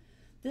junk.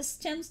 This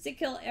tends to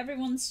kill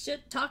everyone's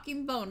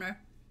shit-talking boner.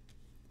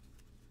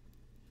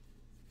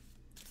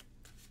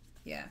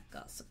 Yeah,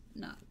 gossip,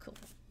 not cool.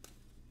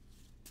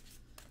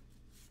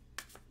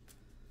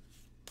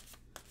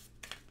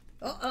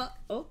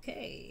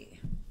 Okay.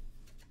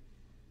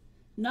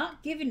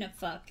 Not giving a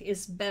fuck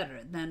is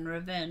better than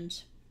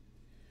revenge.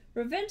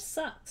 Revenge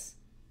sucks.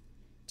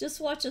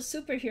 Just watch a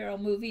superhero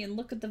movie and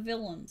look at the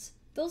villains.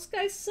 Those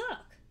guys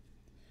suck.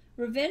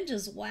 Revenge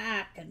is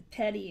whack and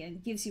petty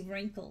and gives you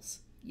wrinkles.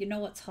 You know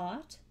what's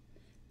hot?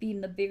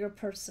 Being the bigger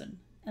person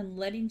and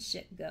letting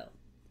shit go.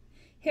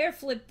 Hair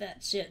flip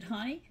that shit,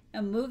 honey,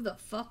 and move the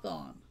fuck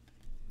on.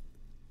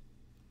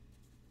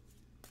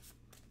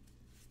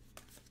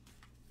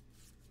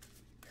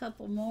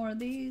 Couple more of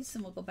these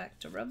and we'll go back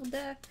to Rebel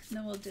deck, and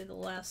then we'll do the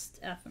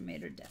last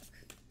Affirmator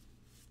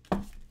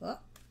deck. Oh.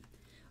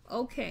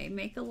 Okay,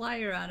 make a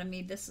liar out of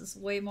me. This is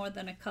way more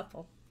than a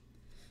couple.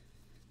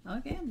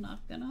 Okay, I'm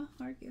not gonna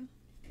argue.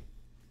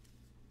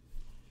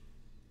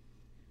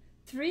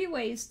 3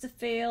 ways to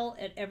fail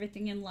at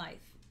everything in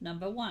life.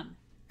 Number 1,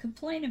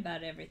 complain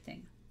about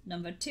everything.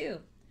 Number 2,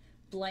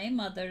 blame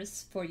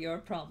others for your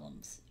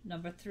problems.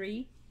 Number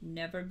 3,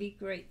 never be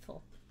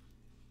grateful.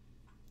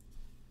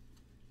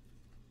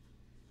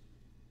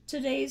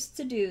 Today's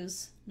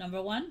to-dos.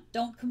 Number 1,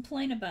 don't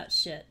complain about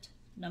shit.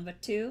 Number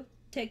 2,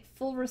 take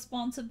full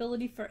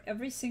responsibility for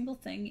every single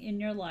thing in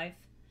your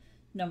life.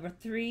 Number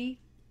 3,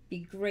 be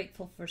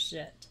grateful for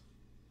shit.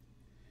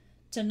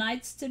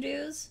 Tonight's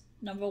to-dos.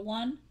 Number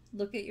 1,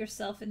 look at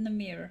yourself in the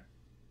mirror.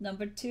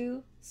 Number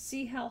 2,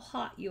 see how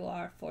hot you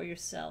are for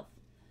yourself.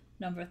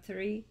 Number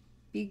 3,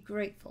 be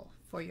grateful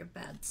for your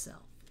bad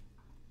self.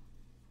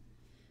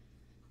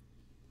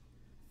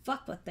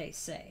 Fuck what they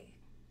say.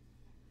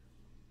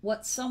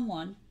 What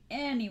someone,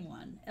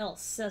 anyone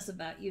else says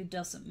about you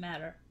doesn't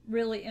matter.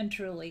 Really and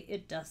truly,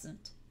 it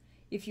doesn't.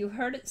 If you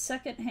heard it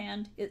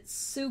secondhand, it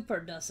super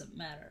doesn't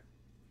matter.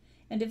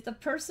 And if the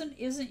person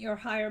isn't your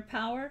higher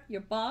power,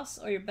 your boss,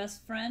 or your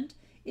best friend,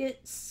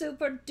 it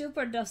super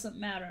duper doesn't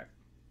matter.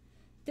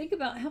 Think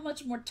about how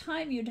much more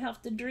time you'd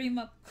have to dream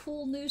up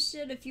cool new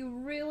shit if you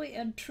really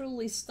and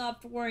truly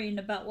stopped worrying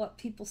about what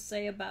people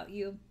say about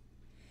you.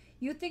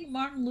 You think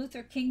Martin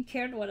Luther King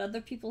cared what other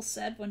people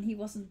said when he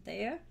wasn't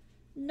there?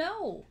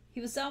 No,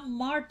 he was out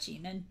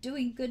marching and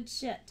doing good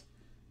shit.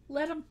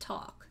 Let him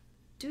talk.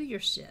 Do your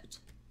shit.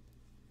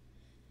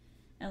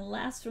 And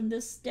last from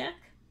this deck,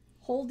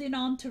 holding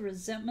on to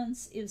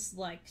resentments is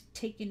like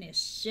taking a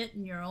shit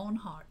in your own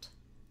heart.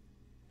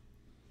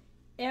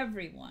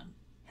 Everyone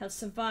has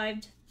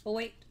survived. Oh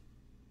wait,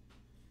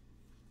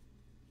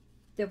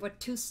 there were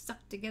 2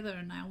 stuck together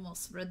and I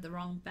almost read the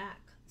wrong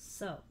back.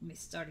 So let me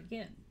start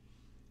again.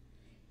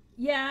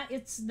 Yeah,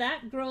 it's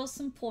that gross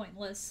and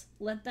pointless.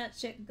 Let that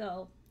shit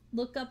go.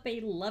 Look up a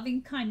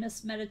loving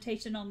kindness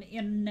meditation on the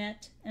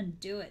internet and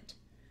do it.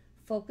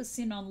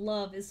 Focusing on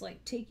love is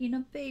like taking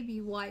a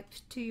baby wipe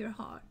to your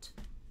heart.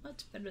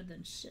 Much better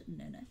than shitting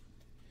in it.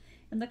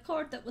 And the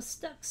card that was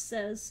stuck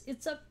says,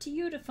 it's up to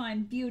you to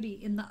find beauty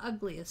in the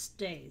ugliest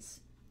days.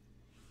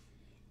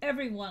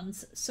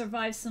 Everyone's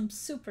survived some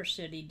super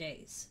shitty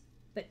days.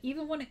 But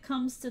even when it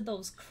comes to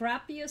those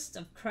crappiest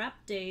of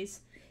crap days,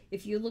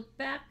 if you look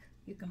back,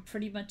 you can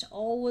pretty much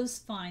always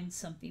find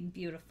something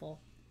beautiful.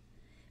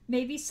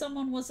 Maybe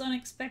someone was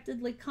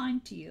unexpectedly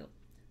kind to you,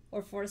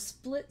 or for a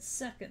split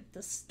second,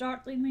 the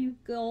startlingly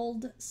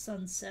gold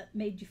sunset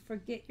made you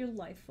forget your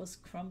life was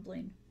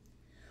crumbling.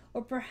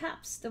 Or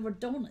perhaps there were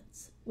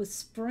donuts with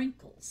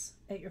sprinkles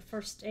at your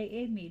first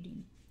AA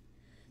meeting.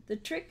 The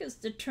trick is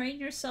to train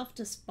yourself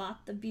to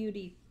spot the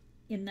beauty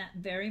in that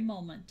very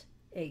moment,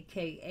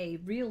 aka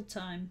real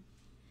time.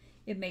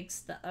 It makes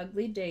the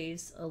ugly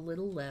days a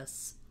little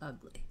less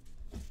ugly.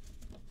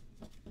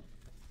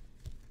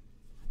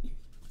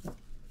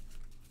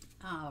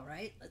 All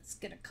right, let's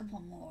get a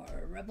couple more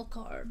rebel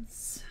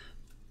cards.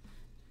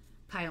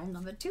 Pile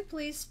number 2,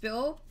 please.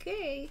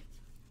 Okay.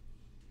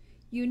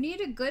 You need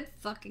a good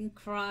fucking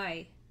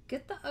cry.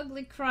 Get the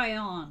ugly cry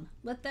on.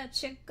 Let that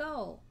shit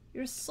go.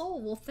 Your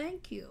soul will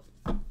thank you.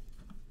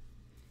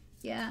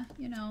 Yeah,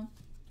 you know,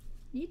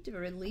 need to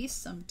release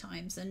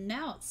sometimes. And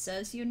now it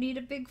says you need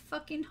a big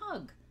fucking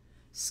hug.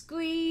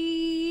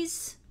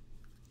 Squeeze.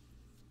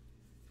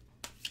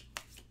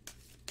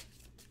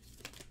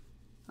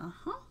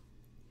 Uh-huh.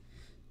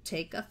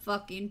 Take a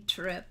fucking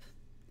trip.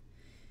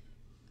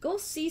 Go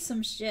see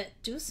some shit.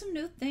 Do some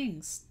new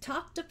things.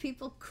 Talk to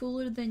people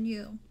cooler than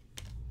you.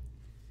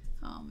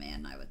 Oh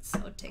man, I would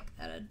so take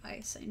that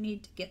advice. I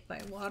need to get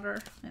by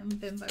water. I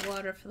haven't been by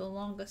water for the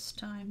longest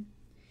time.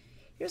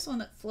 Here's one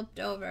that flipped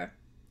over.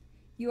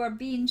 You are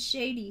being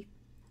shady.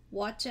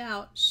 Watch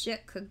out.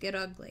 Shit could get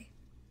ugly.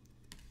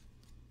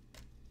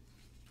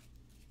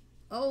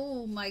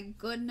 Oh my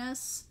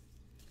goodness.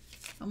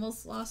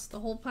 Almost lost the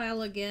whole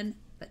pile again.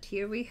 But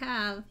here we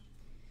have.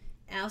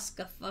 Ask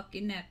a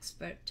fucking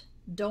expert.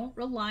 Don't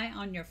rely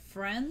on your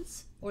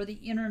friends or the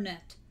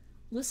internet.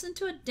 Listen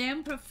to a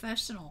damn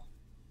professional.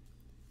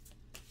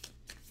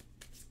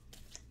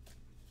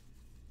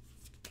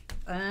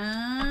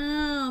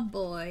 Oh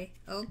boy.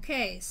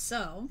 Okay,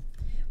 so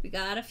we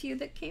got a few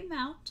that came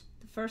out.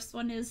 The first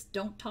one is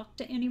don't talk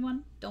to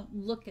anyone. Don't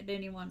look at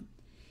anyone.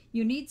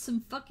 You need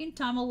some fucking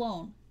time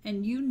alone,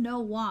 and you know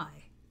why.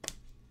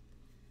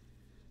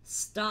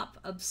 Stop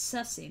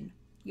obsessing.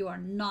 You are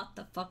not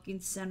the fucking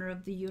center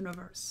of the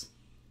universe.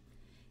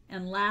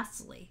 And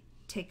lastly,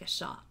 take a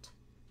shot.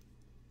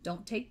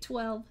 Don't take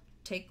 12,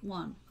 take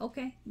 1.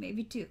 Okay,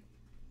 maybe 2.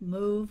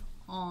 Move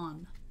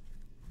on.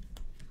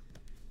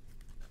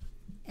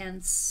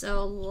 And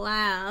so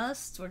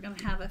last, we're going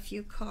to have a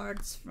few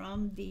cards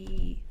from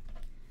the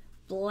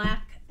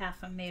Black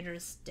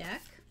Affirmators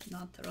deck,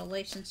 not the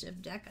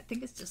relationship deck. I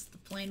think it's just the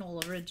plain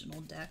old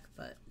original deck,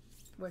 but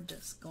we're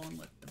just going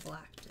with the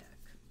black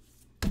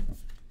deck.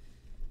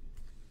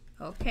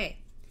 Okay,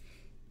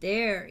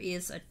 there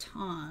is a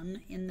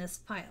ton in this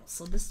pile.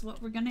 So this is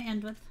what we're going to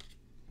end with.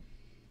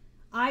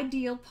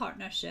 Ideal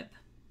partnership.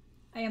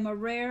 I am a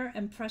rare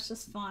and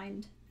precious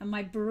find, and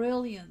my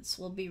brilliance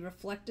will be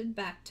reflected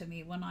back to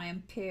me when I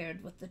am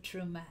paired with the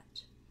true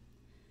match.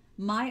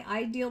 My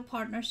ideal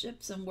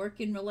partnerships and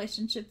working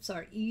relationships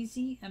are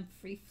easy and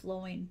free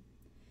flowing.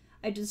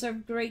 I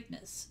deserve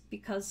greatness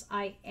because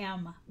I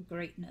am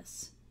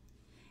greatness.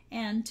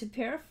 And to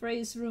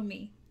paraphrase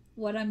Rumi,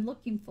 what I'm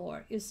looking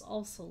for is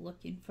also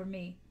looking for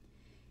me.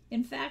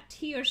 In fact,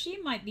 he or she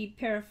might be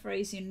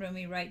paraphrasing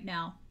Rumi right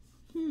now.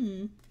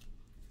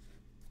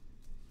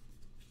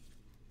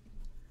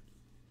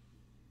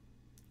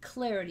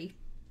 Clarity.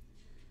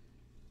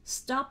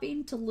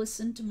 Stopping to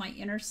listen to my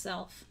inner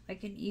self, I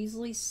can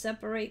easily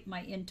separate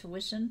my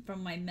intuition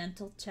from my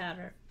mental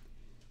chatter.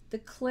 The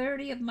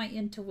clarity of my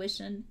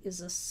intuition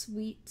is a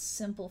sweet,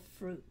 simple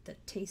fruit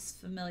that tastes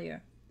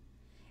familiar.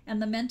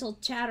 And the mental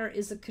chatter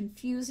is a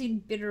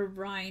confusing, bitter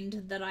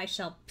rind that I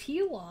shall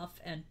peel off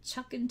and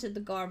chuck into the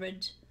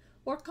garbage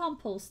or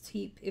compost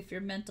heap if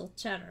your mental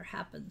chatter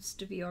happens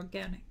to be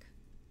organic.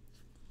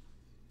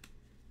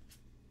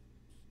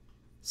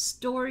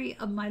 Story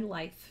of my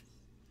life.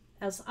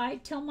 As I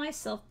tell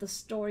myself the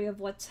story of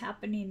what's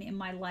happening in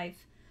my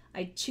life,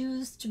 I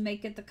choose to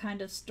make it the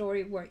kind of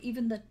story where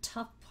even the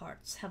tough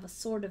parts have a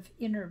sort of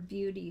inner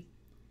beauty.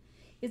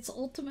 It's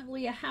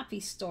ultimately a happy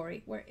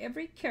story where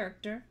every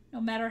character,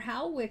 no matter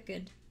how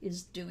wicked,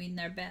 is doing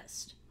their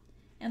best.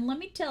 And let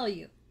me tell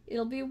you,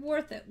 it'll be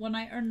worth it when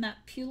I earn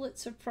that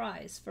Pulitzer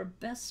Prize for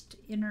Best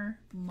Inner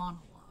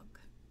Monologue.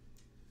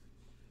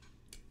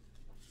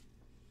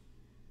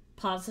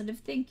 Positive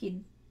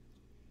thinking.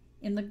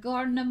 In the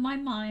garden of my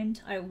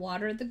mind, I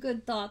water the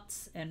good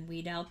thoughts and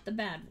weed out the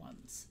bad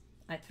ones.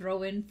 I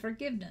throw in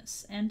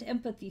forgiveness and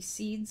empathy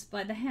seeds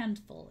by the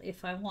handful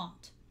if I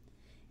want.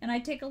 And I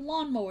take a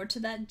lawnmower to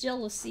that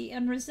jealousy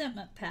and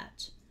resentment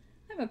patch.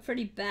 I'm a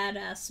pretty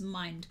badass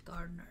mind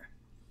gardener.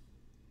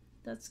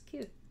 That's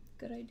cute.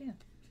 Good idea.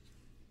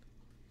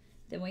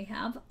 Then we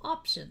have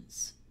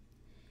options.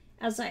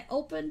 As I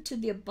open to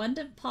the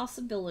abundant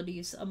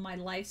possibilities of my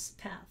life's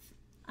path,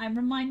 I'm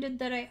reminded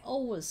that I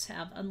always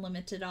have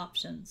unlimited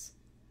options.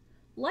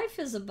 Life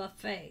is a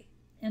buffet,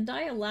 and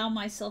I allow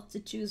myself to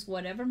choose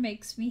whatever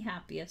makes me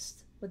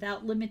happiest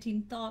without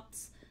limiting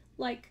thoughts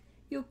like,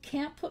 you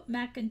can't put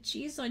mac and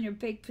cheese on your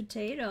baked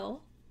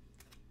potato.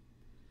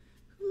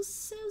 Who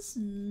says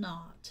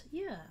not?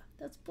 Yeah,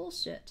 that's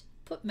bullshit.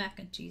 Put mac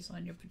and cheese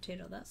on your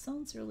potato. That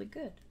sounds really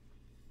good.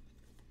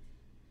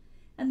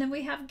 And then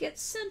we have get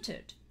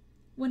centered.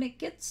 When it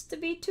gets to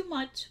be too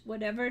much,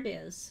 whatever it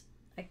is,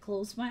 I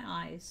close my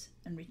eyes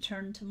and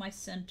return to my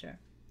center.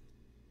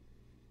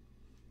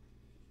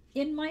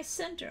 In my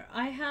center,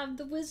 I have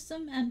the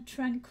wisdom and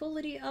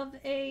tranquility of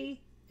a,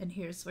 and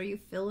here's where you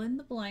fill in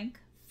the blank,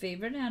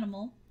 favorite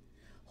animal,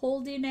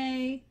 holding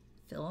a,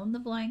 fill in the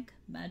blank,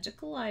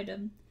 magical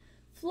item,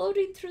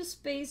 floating through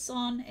space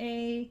on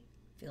a,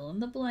 fill in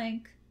the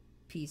blank,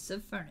 piece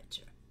of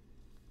furniture.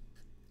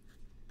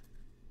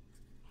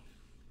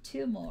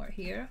 2 more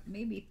here,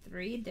 maybe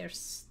 3, they're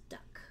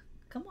stuck.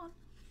 Come on.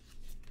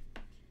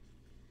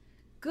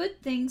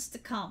 Good things to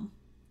come.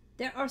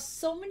 There are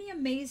so many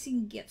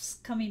amazing gifts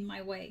coming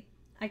my way.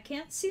 I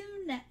can't see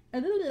them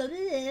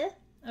now.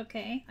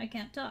 Okay, I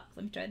can't talk.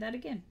 Let me try that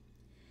again.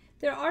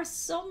 There are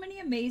so many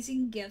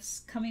amazing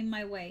gifts coming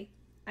my way.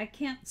 I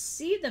can't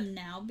see them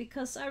now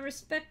because I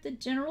respect the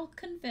general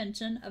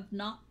convention of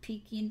not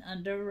peeking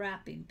under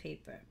wrapping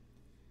paper.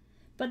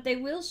 But they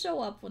will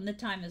show up when the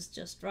time is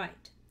just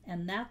right,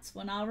 and that's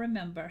when I'll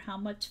remember how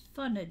much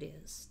fun it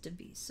is to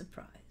be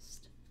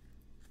surprised.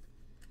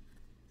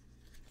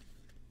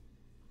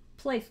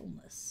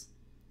 Playfulness.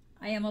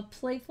 I am a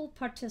playful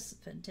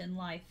participant in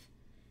life,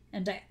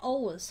 and I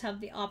always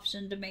have the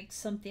option to make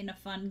something a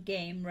fun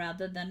game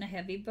rather than a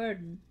heavy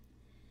burden.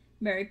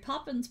 Mary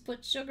Poppins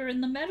put sugar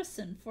in the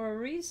medicine for a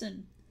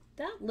reason.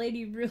 That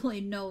lady really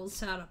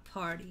knows how to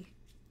party.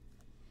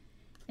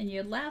 And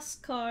your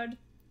last card,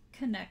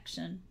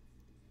 connection.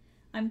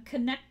 I'm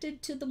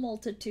connected to the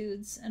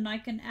multitudes, and I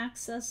can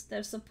access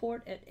their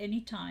support at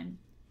any time.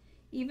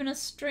 Even a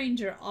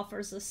stranger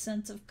offers a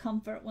sense of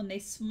comfort when they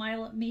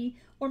smile at me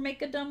or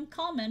make a dumb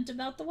comment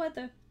about the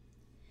weather.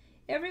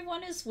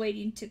 Everyone is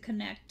waiting to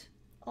connect.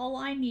 All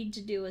I need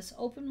to do is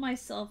open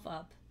myself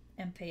up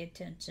and pay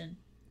attention.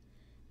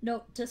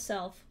 Note to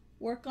self,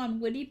 work on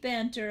witty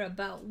banter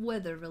about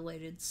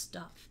weather-related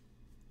stuff.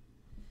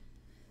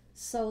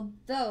 So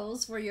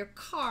those were your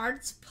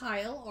cards,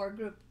 pile or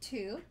group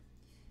 2,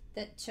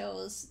 that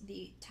chose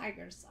the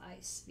tiger's eye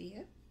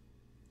sphere.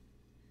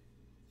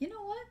 You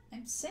know what?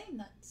 I'm saying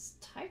that's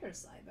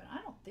tiger's eye, but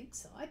I don't think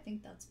so. I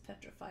think that's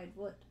petrified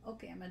wood.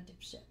 Okay, I'm a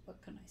dipshit.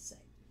 What can I say?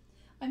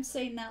 I'm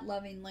saying that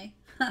lovingly.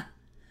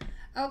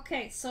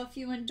 Okay, so if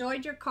you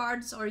enjoyed your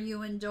cards or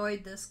you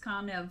enjoyed this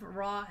kind of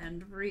raw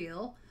and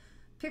real,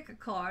 pick a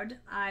card.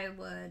 I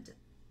would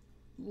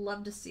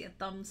love to see a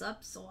thumbs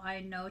up so I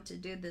know to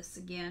do this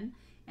again.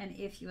 And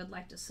if you would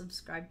like to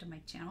subscribe to my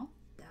channel,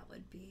 that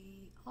would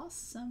be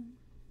awesome.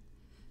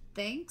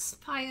 Thanks,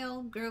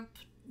 pile group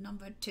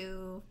number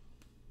 2.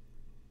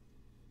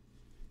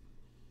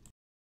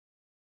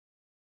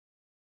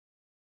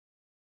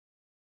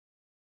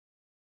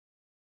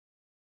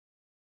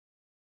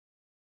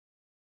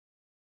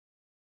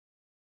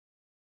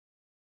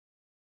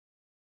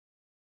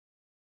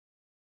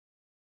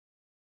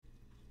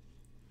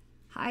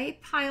 Hi,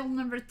 pile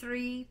number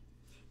 3.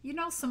 You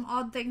know, some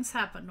odd things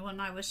happened when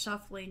I was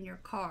shuffling your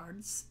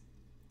cards.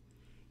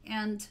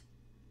 And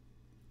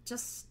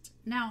just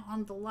now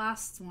on the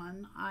last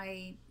one,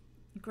 I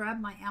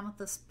grabbed my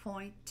amethyst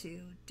point to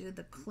do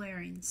the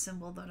clearing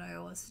symbol that I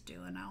always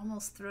do, and I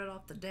almost threw it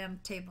off the damn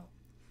table.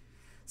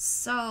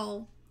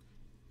 So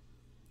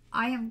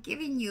I am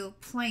giving you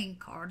playing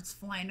cards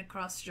flying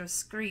across your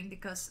screen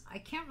because I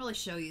can't really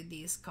show you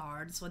these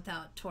cards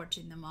without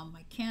torching them on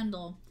my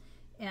candle,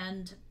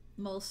 and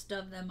most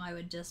of them I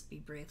would just be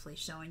briefly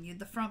showing you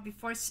the front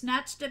before I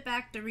snatched it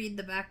back to read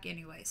the back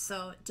anyway,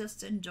 so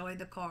just enjoy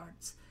the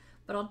cards.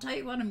 But I'll tell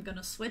you what, I'm going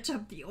to switch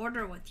up the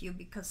order with you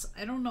because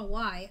I don't know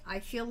why. I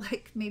feel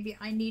like maybe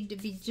I need to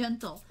be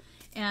gentle,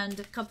 and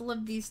a couple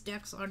of these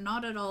decks are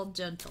not at all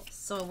gentle.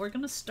 So we're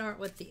going to start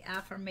with the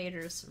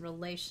Affirmators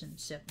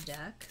Relationship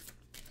deck.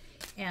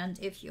 And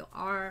if you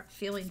are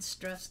feeling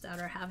stressed out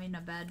or having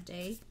a bad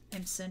day,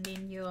 I'm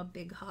sending you a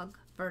big hug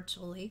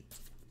virtually.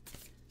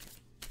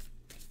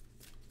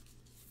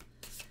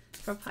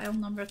 For pile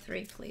number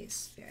 3, please,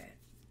 Spirit,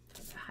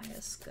 for the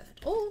highest good.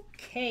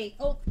 Okay.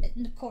 Oh,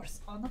 and of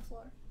course, on the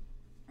floor.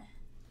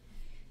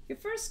 Your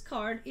first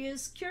card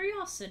is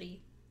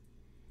Curiosity.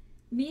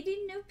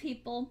 Meeting new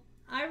people,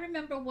 I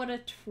remember what a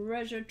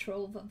treasure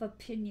trove of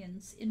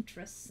opinions,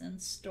 interests,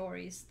 and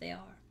stories they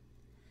are.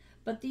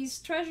 But these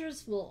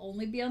treasures will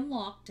only be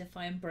unlocked if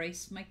I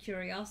embrace my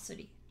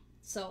curiosity.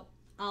 So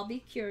I'll be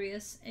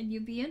curious and you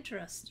be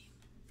interesting.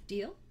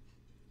 Deal?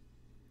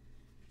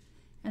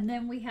 And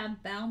then we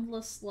have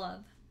Boundless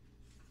Love.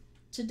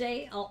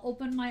 Today I'll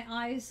open my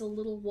eyes a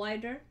little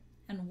wider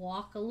and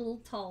walk a little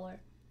taller,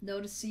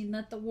 noticing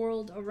that the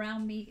world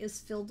around me is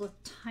filled with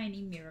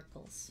tiny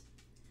miracles.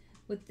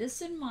 With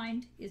this in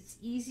mind, it's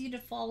easy to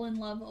fall in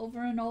love over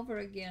and over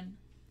again,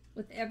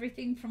 with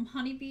everything from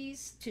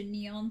honeybees to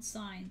neon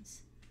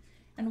signs.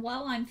 And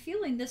while I'm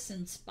feeling this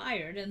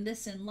inspired and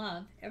this in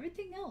love,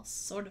 everything else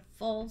sort of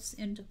falls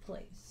into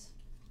place.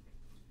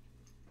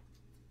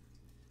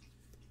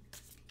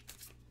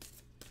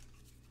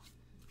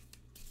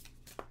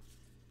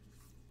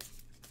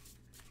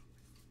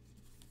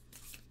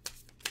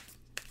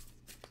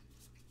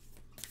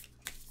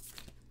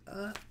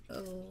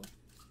 Uh-oh.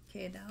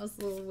 Okay, that was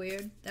a little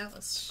weird. That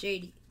was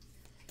shady.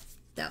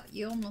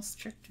 You almost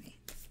tricked me.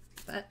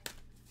 But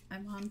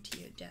I'm on to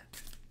you, deck.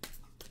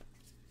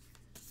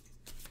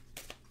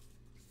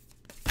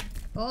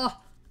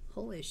 Oh,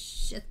 holy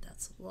shit,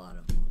 that's a lot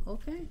of them.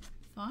 Okay,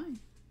 fine.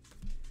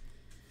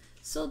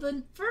 So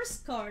the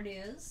first card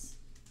is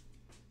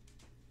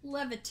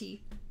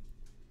Levity.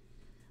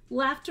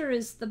 Laughter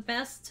is the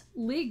best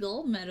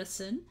legal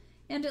medicine,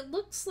 and it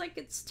looks like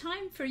it's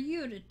time for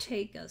you to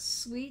take a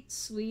sweet,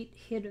 sweet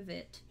hit of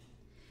it.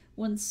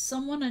 When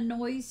someone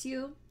annoys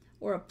you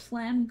or a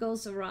plan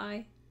goes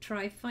awry,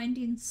 try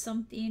finding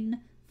something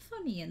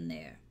funny in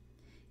there.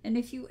 And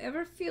if you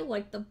ever feel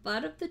like the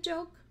butt of the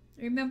joke,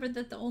 remember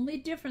that the only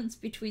difference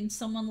between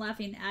someone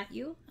laughing at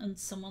you and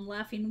someone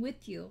laughing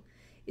with you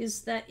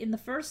is that in the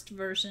first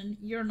version,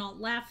 you're not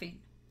laughing.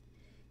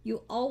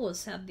 You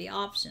always have the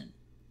option.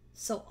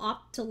 So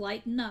opt to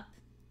lighten up.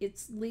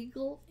 It's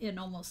legal in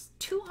almost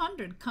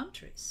 200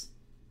 countries.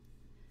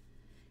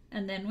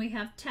 And then we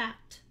have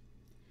Tact.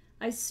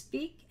 I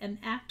speak and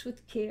act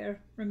with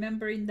care,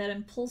 remembering that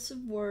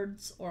impulsive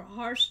words or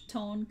harsh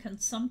tone can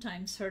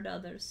sometimes hurt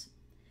others.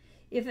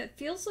 If it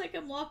feels like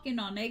I'm walking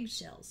on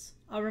eggshells,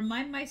 I'll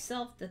remind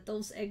myself that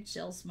those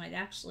eggshells might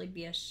actually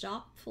be a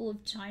shop full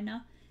of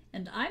china,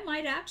 and I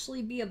might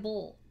actually be a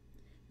bowl.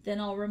 Then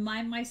I'll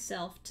remind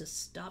myself to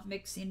stop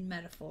mixing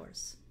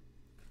metaphors.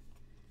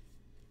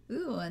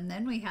 Ooh, and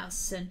then we have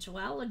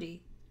Sensuality.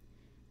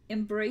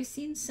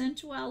 Embracing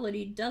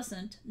sensuality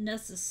doesn't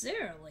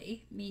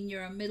necessarily mean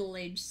you're a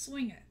middle-aged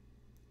swinger.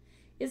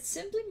 It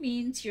simply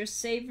means you're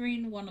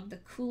savoring one of the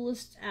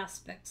coolest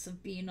aspects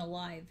of being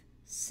alive,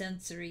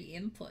 sensory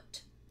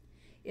input.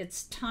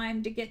 It's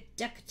time to get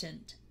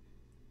decadent.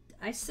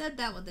 I said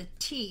that with a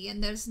T,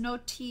 and there's no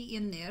T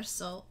in there,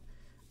 so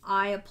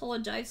I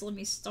apologize. Let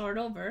me start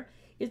over.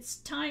 It's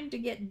time to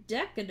get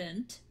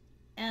decadent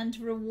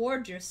and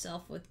reward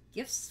yourself with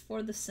gifts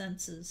for the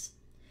senses.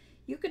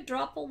 You could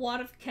drop a wad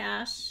of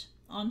cash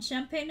on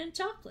champagne and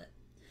chocolate,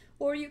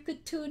 or you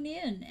could tune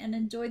in and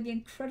enjoy the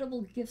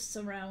incredible gifts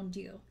around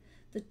you.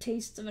 The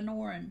taste of an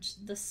orange,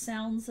 the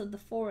sounds of the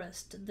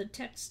forest, the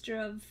texture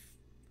of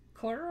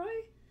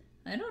corduroy?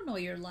 I don't know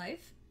your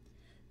life.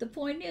 The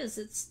point is,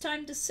 it's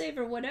time to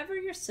savor whatever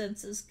your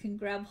senses can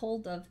grab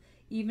hold of,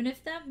 even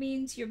if that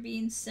means you're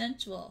being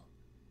sensual.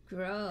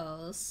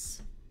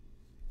 Gross.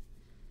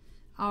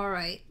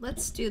 Alright,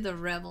 let's do the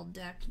Rebel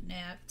deck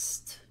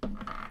next.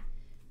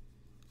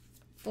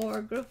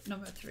 For group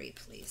number 3,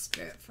 please,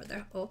 Spirit, for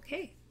their...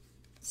 Okay,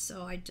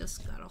 so I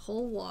just got a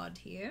whole wad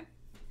here.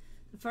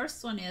 The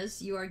first one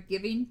is, you are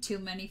giving too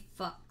many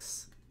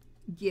fucks.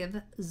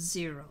 Give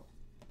 0.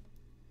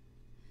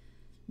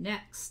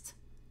 Next,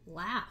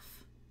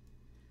 laugh.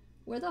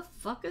 Where the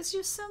fuck is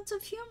your sense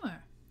of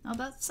humor? Now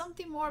that's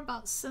something more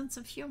about sense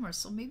of humor,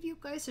 so maybe you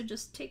guys are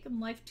just taking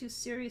life too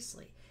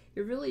seriously.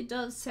 It really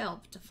does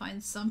help to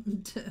find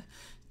something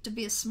to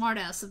be a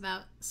smartass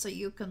about so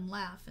you can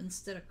laugh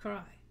instead of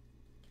cry.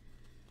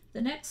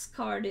 The next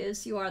card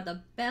is you are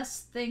the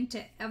best thing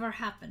to ever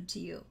happen to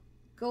you.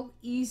 Go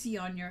easy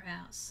on your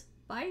ass.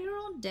 Buy your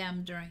own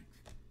damn drink.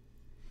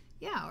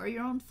 Yeah, or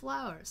your own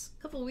flowers.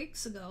 A couple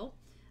weeks ago,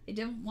 I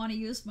didn't want to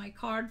use my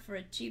card for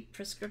a cheap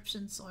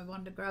prescription, so I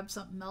wanted to grab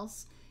something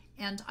else.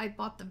 And I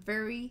bought the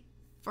very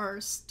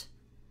first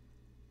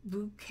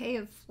bouquet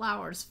of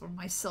flowers for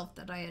myself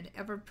that I had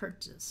ever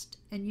purchased.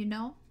 And you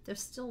know, they're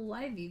still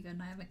alive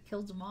even. I haven't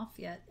killed them off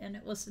yet, and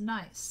it was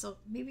nice. So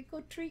maybe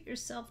go treat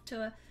yourself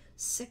to a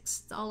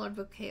 $6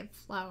 bouquet of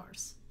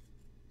flowers.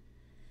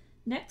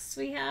 Next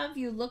we have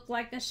you look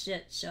like a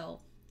shit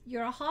show.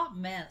 You're a hot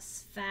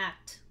mess.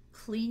 Fact.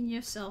 Clean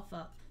yourself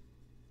up.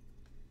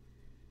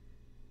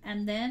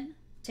 And then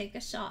take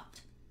a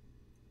shot.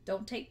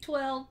 Don't take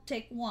 12,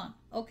 take 1.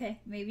 Okay,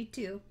 maybe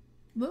 2.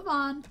 Move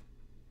on.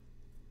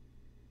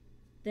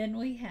 Then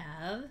we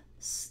have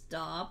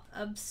stop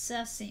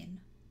obsessing.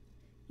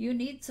 You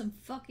need some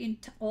fucking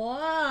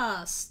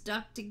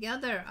stuck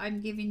together.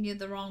 I'm giving you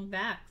the wrong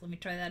back. Let me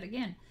try that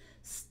again.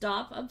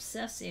 Stop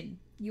obsessing.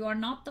 You are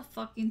not the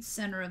fucking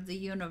center of the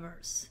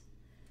universe.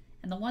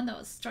 And the one that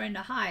was trying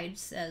to hide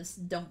says,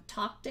 don't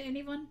talk to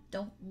anyone,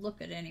 don't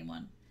look at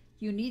anyone.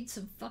 You need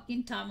some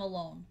fucking time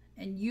alone.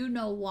 And you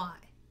know why.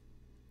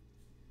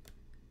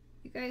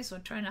 You guys were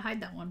trying to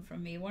hide that one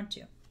from me, weren't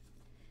you?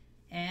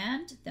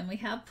 And then we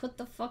have put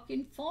the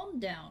fucking phone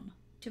down.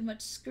 Too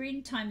much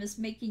screen time is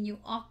making you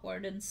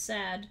awkward and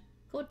sad.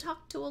 Go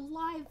talk to a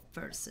live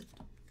person.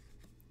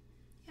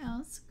 Yeah,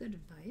 that's good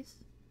advice.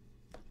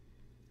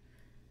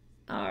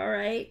 All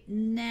right,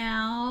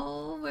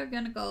 now we're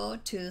going to go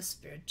to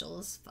Spiritual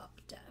as Fuck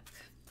deck.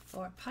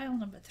 For pile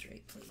number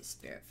 3, please,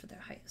 Spirit, for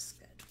their highest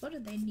good. What do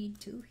they need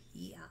to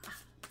hear?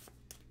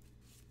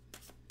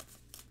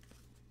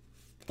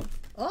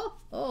 Oh,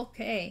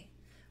 okay.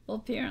 Well,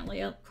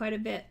 apparently quite a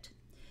bit.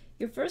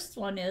 Your first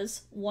one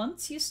is,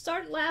 once you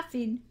start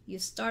laughing, you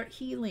start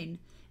healing.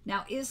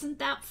 Now, isn't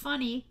that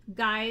funny?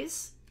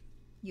 Guys,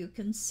 you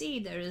can see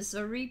there is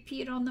a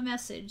repeat on the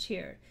message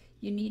here.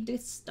 You need to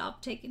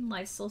stop taking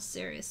life so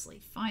seriously.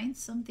 Find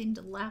something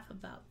to laugh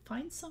about.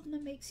 Find something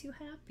that makes you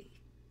happy.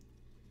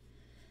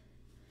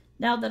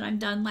 Now that I'm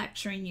done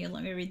lecturing you,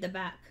 let me read the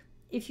back.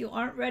 If you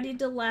aren't ready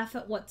to laugh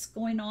at what's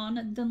going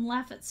on, then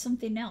laugh at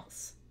something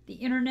else. The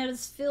internet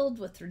is filled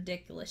with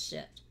ridiculous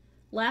shit.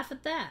 Laugh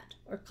at that,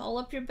 or call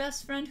up your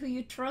best friend who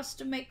you trust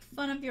to make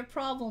fun of your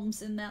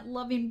problems in that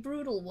loving,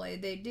 brutal way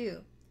they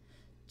do.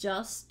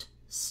 Just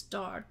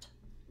start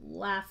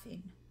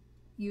laughing.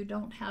 You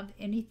don't have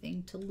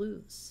anything to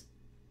lose.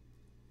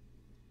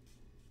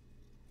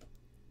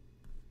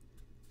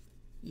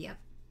 Yep.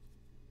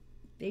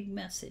 Big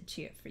message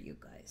here for you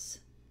guys.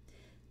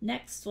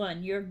 Next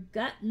one, your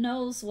gut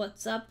knows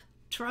what's up.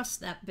 Trust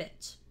that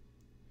bitch.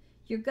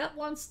 Your gut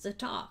wants to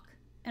talk,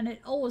 and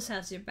it always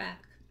has your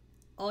back.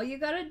 All you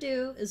gotta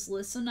do is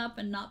listen up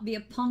and not be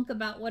a punk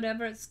about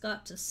whatever it's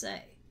got to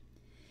say.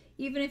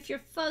 Even if you're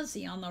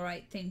fuzzy on the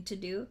right thing to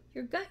do,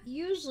 your gut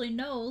usually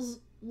knows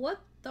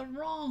what the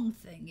wrong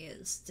thing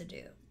is to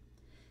do.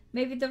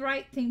 Maybe the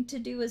right thing to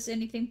do is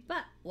anything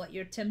but what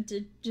you're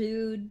tempted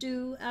to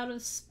do out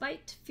of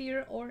spite,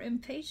 fear, or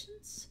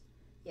impatience.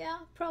 Yeah,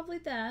 probably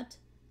that.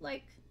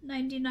 Like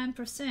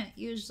 99%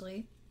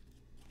 usually.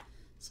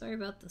 Sorry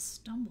about the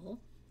stumble.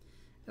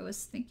 I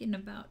was thinking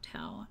about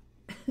how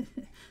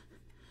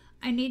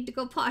I need to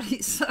go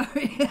potty,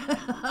 sorry.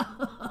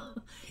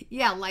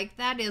 Yeah, like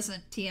that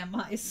isn't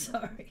TMI,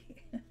 sorry.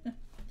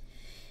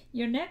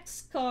 Your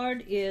next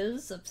card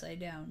is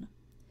upside down.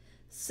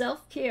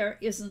 Self-care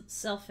isn't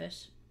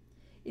selfish.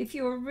 If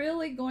you were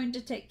really going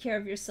to take care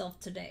of yourself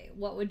today,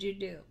 what would you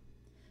do?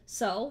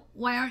 So,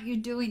 why aren't you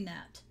doing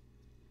that?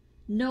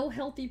 No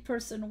healthy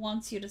person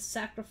wants you to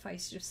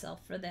sacrifice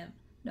yourself for them.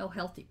 No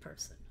healthy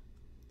person.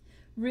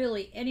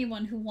 Really,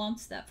 anyone who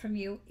wants that from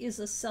you is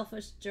a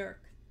selfish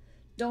jerk.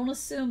 Don't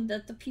assume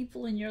that the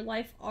people in your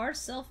life are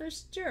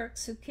selfish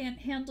jerks who can't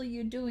handle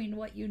you doing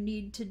what you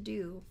need to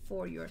do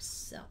for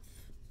yourself.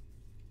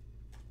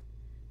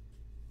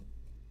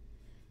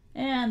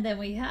 And then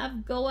we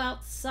have go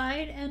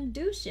outside and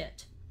do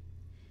shit.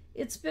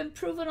 It's been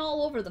proven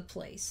all over the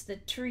place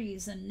that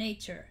trees and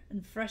nature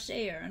and fresh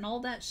air and all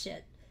that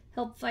shit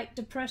help fight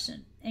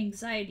depression,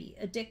 anxiety,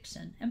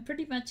 addiction, and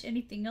pretty much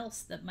anything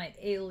else that might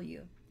ail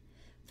you.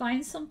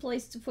 Find some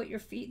place to put your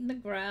feet in the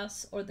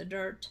grass or the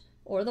dirt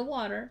or the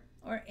water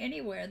or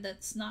anywhere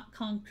that's not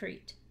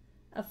concrete.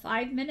 A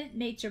 5-minute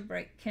nature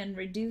break can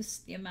reduce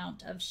the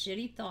amount of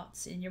shitty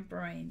thoughts in your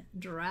brain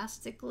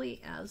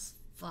drastically as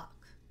fuck.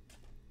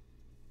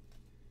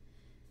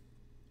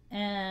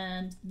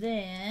 And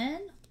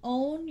then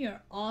own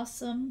your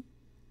awesome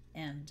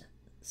and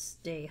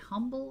stay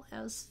humble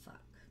as fuck.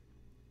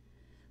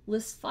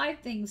 List 5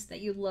 things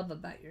that you love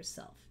about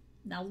yourself.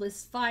 Now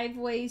list 5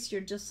 ways you're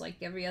just like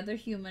every other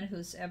human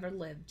who's ever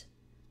lived.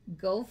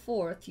 Go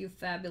forth, you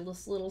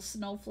fabulous little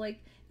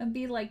snowflake, and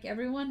be like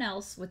everyone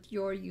else with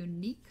your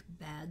unique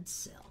bad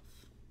self.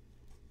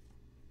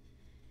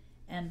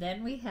 And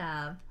then we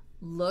have,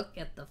 look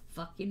at the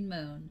fucking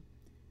moon.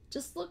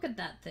 Just look at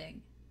that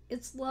thing.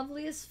 It's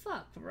lovely as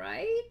fuck,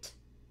 right?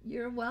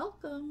 You're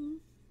welcome.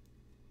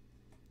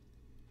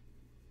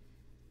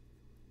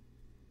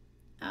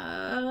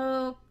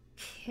 Okay,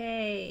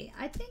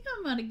 I think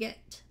I'm gonna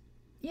get,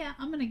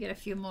 I'm gonna get a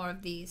few more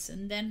of these,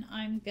 and then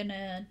I'm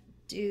gonna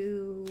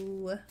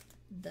do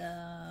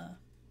the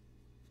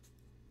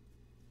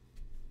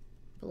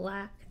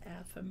black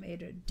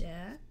affirmator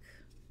deck.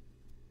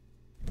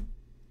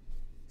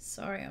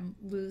 Sorry, I'm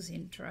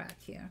losing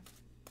track here.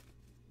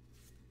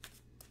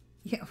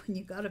 Yeah, when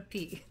you gotta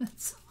pee.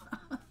 That's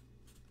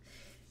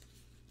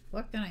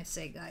what can I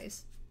say,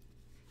 guys?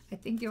 I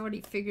think you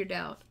already figured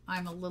out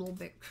I'm a little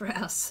bit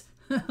crass.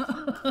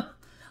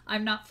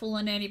 I'm not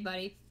fooling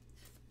anybody.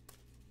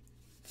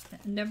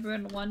 Never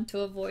been one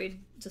to avoid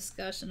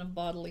discussion of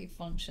bodily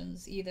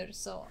functions either,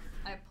 so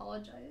I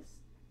apologize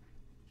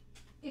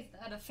if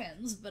that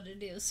offends, but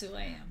it is who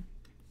I am.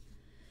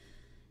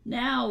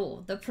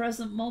 Now, the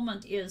present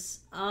moment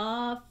is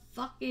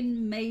fucking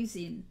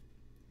amazing.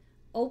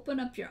 Open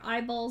up your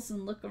eyeballs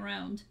and look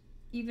around.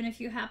 Even if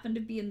you happen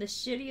to be in the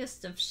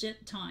shittiest of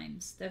shit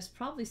times, there's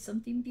probably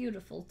something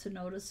beautiful to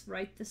notice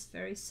right this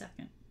very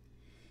second.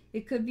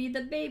 It could be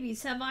that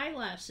babies have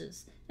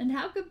eyelashes, and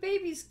how could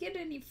babies get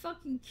any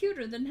fucking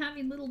cuter than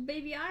having little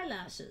baby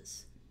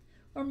eyelashes?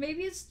 Or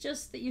maybe it's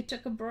just that you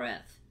took a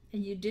breath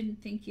and you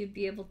didn't think you'd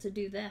be able to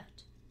do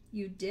that.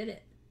 You did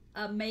it.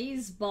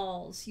 Amaze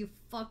balls, you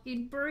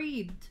fucking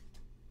breathed.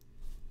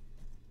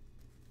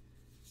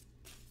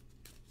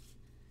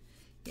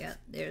 Yeah,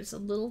 there's a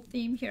little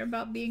theme here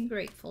about being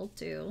grateful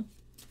too,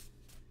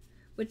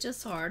 which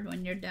is hard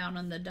when you're down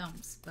in the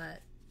dumps,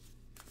 but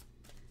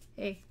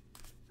hey,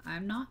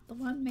 I'm not the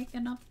one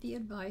making up the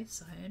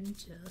advice. I'm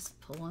just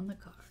pulling the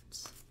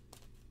cards.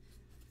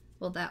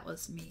 Well, that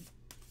was me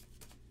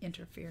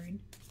interfering.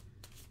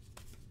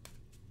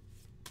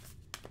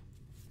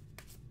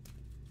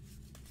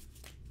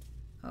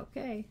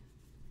 Okay.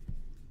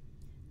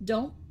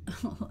 Don't.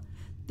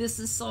 This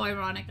is so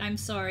ironic. I'm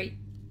sorry.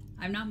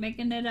 I'm not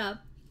making it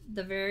up.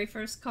 The very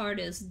first card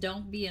is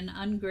don't be an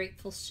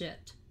ungrateful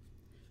shit.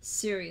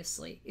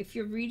 Seriously, if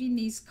you're reading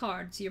these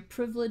cards, you're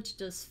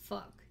privileged as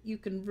fuck. You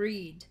can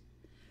read.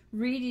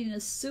 Reading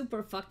is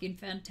super fucking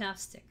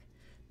fantastic.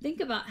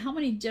 Think about how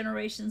many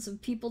generations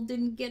of people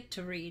didn't get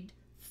to read.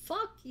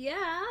 Fuck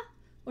yeah.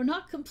 We're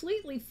not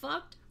completely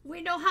fucked.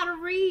 We know how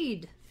to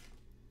read.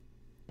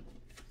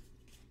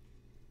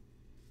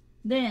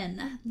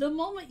 Then, the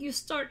moment you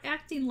start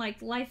acting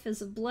like life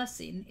is a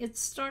blessing, it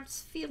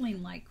starts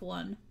feeling like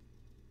one.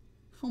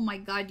 Oh my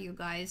God, you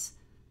guys.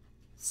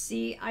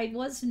 See, I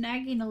was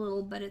nagging a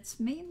little, but it's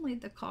mainly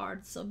the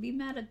cards, so be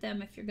mad at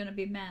them if you're going to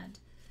be mad.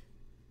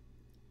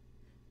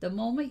 The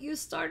moment you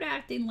start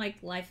acting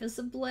like life is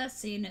a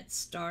blessing, it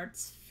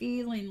starts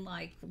feeling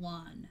like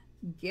one.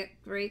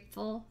 Get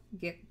grateful,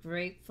 get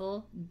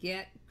grateful,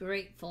 get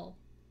grateful.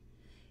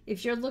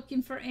 If you're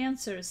looking for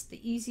answers,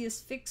 the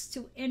easiest fix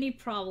to any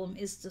problem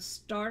is to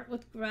start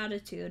with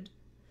gratitude.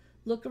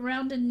 Look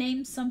around and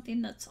name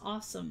something that's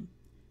awesome.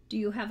 Do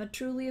you have a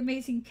truly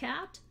amazing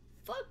cat?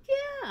 Fuck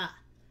yeah!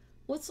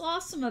 What's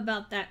awesome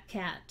about that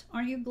cat?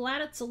 Aren't you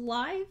glad it's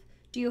alive?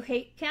 Do you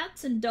hate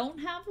cats and don't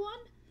have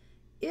one?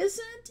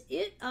 Isn't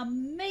it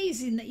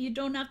amazing that you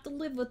don't have to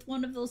live with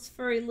one of those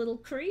furry little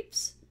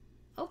creeps?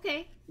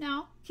 Okay,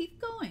 now keep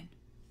going.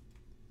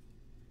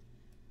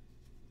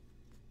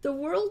 The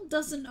world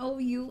doesn't owe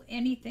you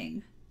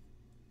anything.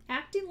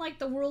 Acting like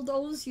the world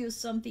owes you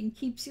something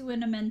keeps you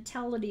in a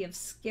mentality of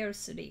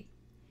scarcity.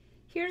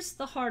 Here's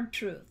the hard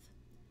truth.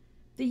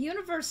 The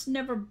universe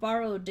never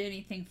borrowed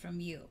anything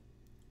from you.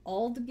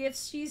 All the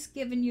gifts she's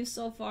given you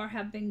so far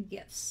have been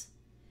gifts.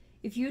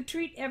 If you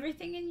treat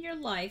everything in your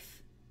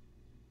life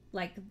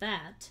like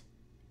that,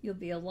 you'll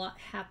be a lot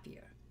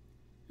happier.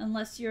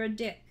 Unless you're a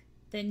dick,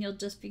 then you'll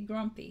just be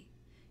grumpy.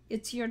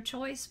 It's your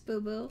choice,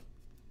 boo-boo.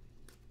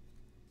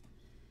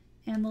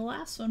 And the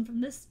last one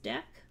from this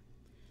deck.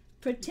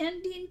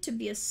 Pretending to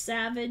be a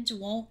savage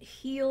won't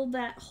heal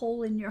that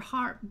hole in your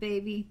heart,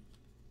 baby.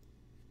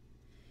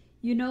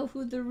 You know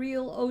who the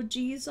real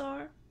OGs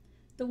are?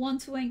 The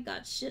ones who ain't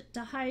got shit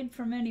to hide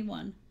from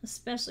anyone,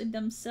 especially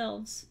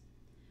themselves.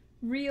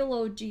 Real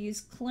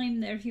OGs claim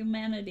their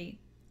humanity.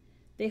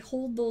 They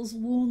hold those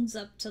wounds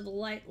up to the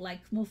light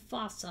like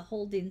Mufasa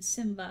holding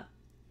Simba.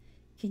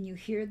 Can you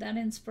hear that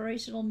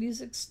inspirational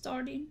music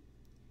starting?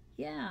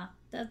 Yeah,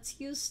 that's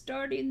you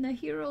starting the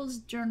hero's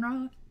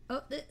journey.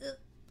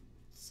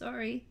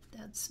 Sorry,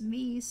 that's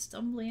me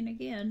stumbling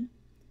again.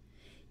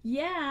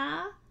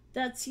 Yeah,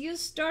 that's you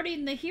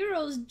starting the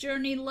hero's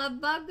journey,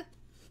 love bug.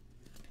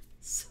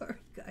 Sorry,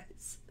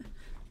 guys.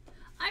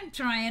 I'm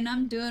trying.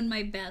 I'm doing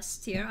my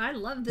best here. I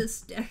love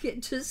this deck.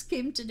 It just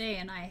came today,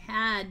 and I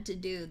had to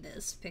do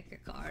this. Pick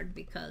a card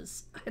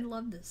because I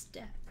love this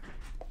deck.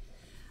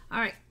 All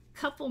right.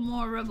 Couple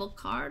more rebel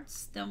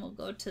cards, then we'll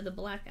go to the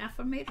black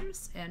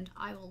affirmators, and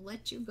I will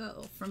let you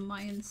go from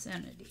my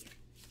insanity.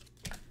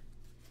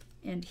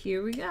 And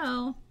here we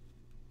go.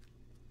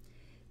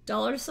 $,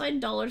 $,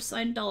 $,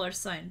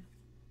 $.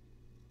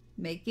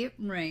 Make it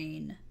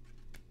rain.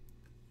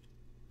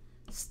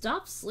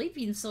 Stop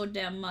sleeping so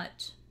damn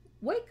much.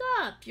 Wake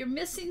up! You're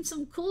missing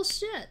some cool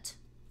shit.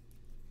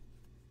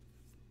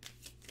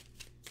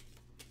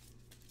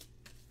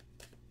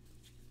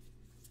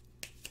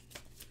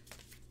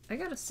 I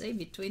gotta say,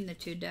 between the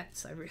two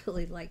decks, I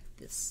really like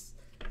this,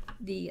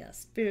 the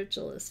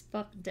Spiritual as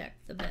Fuck deck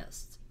the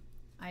best.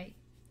 I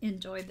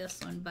enjoy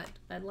this one, but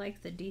I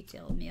like the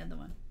detail in the other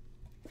one.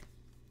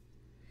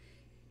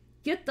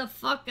 Get the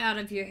fuck out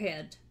of your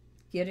head.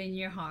 Get in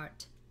your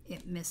heart.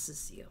 It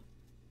misses you.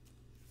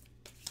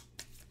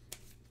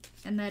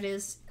 And that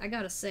is, I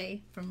gotta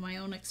say, from my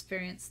own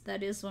experience,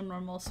 that is when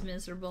we're most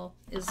miserable,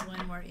 is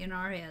when we're in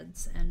our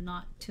heads and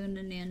not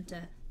tuning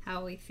into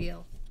how we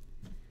feel.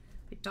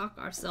 We talk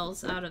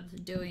ourselves out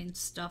of doing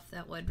stuff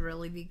that would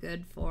really be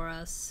good for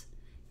us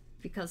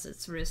because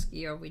it's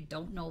risky or we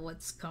don't know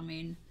what's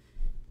coming.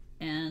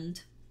 And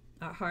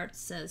our heart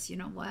says, you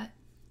know what?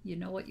 You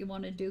know what you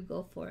want to do,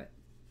 go for it.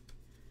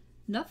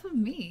 Enough of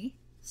me.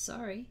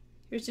 Sorry.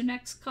 Here's your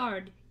next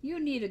card. You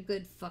need a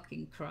good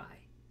fucking cry.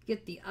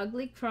 Get the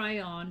ugly cry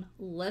on.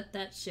 Let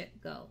that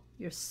shit go.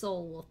 Your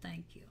soul will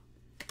thank you.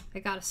 I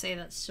gotta say,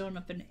 that's showing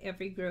up in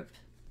every group.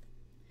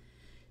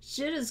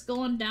 Shit is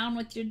going down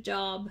with your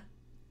job.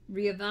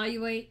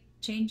 Reevaluate,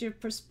 change your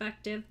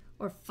perspective,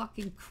 or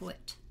fucking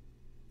quit.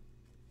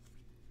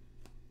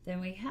 Then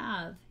we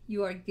have,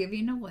 you are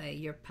giving away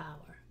your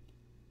power.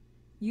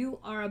 You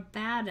are a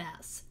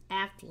badass.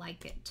 Act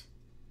like it.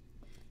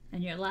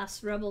 And your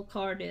last rebel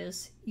card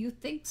is, you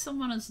think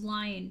someone is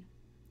lying.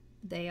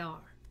 They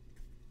are.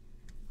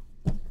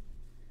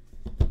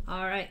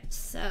 Alright,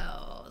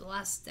 so the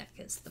last deck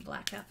is the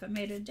Black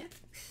Affirmated deck.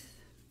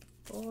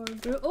 For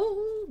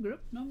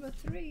group number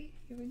 3.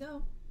 Here we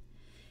go.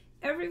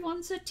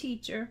 Everyone's a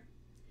teacher.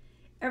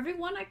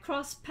 Everyone I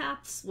cross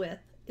paths with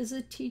is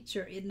a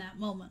teacher in that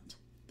moment.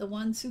 The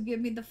ones who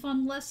give me the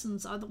fun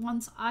lessons are the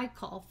ones I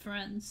call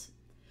friends.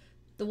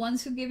 The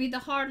ones who give me the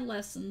hard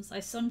lessons I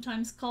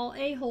sometimes call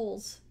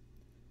a-holes.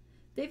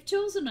 They've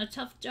chosen a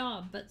tough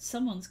job, but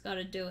someone's got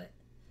to do it.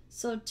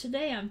 So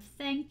today I'm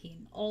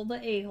thanking all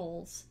the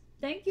a-holes.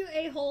 Thank you,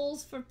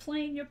 a-holes, for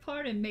playing your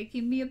part in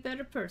making me a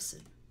better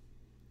person.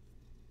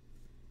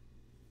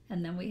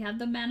 And then we have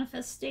the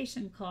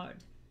manifestation card.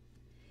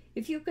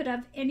 If you could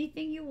have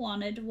anything you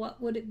wanted, what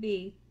would it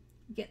be?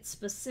 Get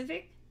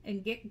specific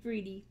and get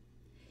greedy.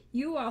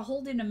 You are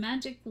holding a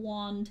magic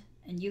wand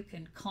and you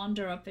can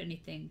conjure up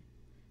anything.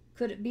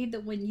 Could it be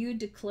that when you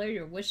declare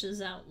your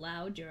wishes out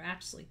loud, you're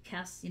actually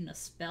casting a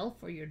spell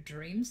for your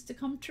dreams to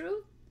come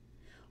true?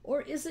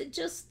 Or is it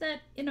just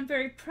that, in a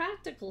very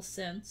practical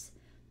sense,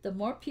 the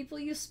more people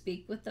you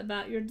speak with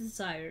about your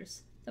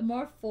desires, the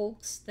more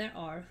folks there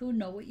are who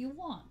know what you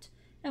want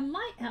and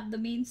might have the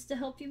means to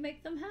help you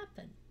make them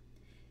happen?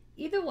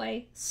 Either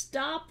way,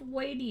 stop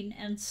waiting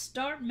and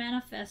start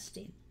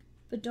manifesting.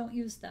 But don't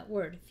use that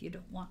word if you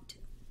don't want to.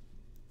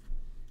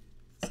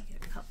 Let's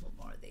get a couple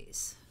more of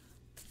these.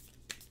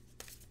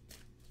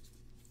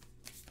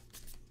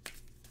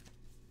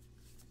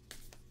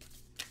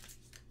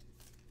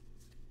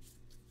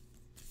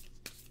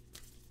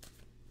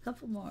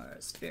 Couple more,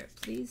 Spirit,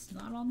 please.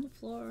 Not on the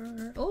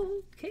floor.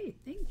 Okay,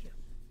 thank you.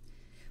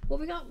 Well,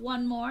 we got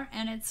one more,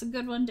 and it's a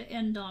good one to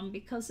end on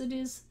because it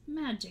is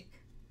magic.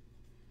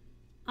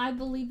 I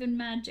believe in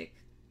magic.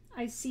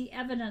 I see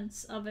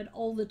evidence of it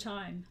all the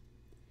time.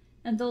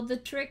 And though the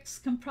tricks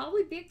can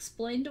probably be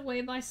explained away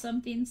by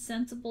something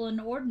sensible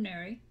and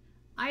ordinary,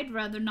 I'd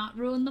rather not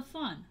ruin the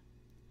fun.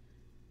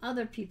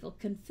 Other people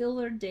can fill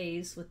their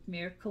days with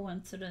mere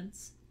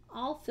coincidence.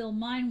 I'll fill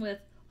mine with,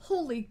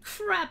 holy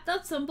crap,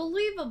 that's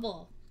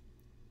unbelievable.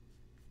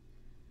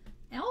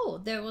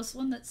 Oh, there was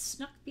one that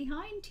snuck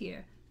behind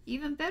here.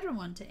 Even better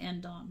one to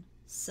end on.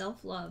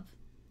 Self-love.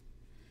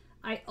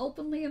 I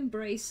openly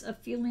embrace a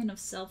feeling of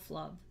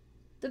self-love.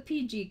 The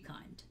PG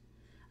kind.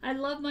 I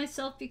love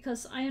myself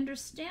because I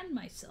understand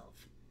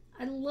myself.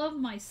 I love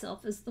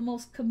myself as the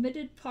most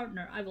committed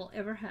partner I will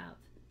ever have.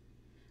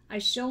 I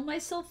show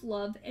myself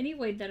love any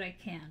way that I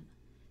can.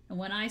 And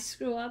when I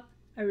screw up,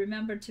 I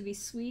remember to be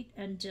sweet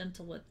and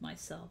gentle with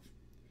myself.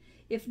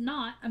 If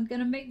not, I'm going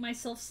to make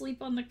myself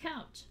sleep on the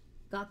couch.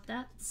 Got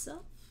that,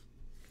 self?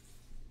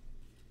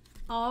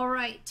 All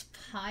right,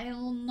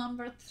 pile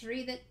number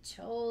 3 that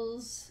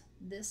chose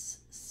this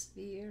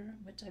sphere,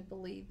 which I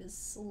believe is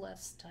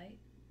celestite.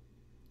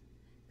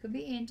 Could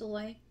be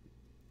angelite.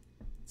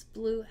 It's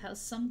blue. It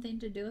has something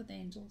to do with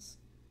angels.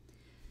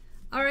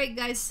 All right,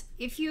 guys,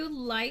 if you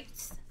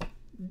liked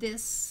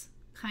this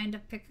kind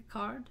of pick a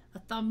card, a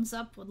thumbs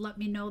up would let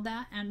me know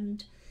that.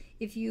 And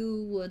if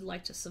you would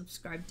like to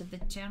subscribe to the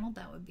channel,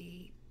 that would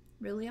be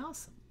really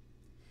awesome.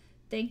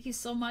 Thank you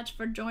so much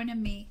for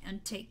joining me,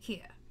 and take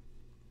care.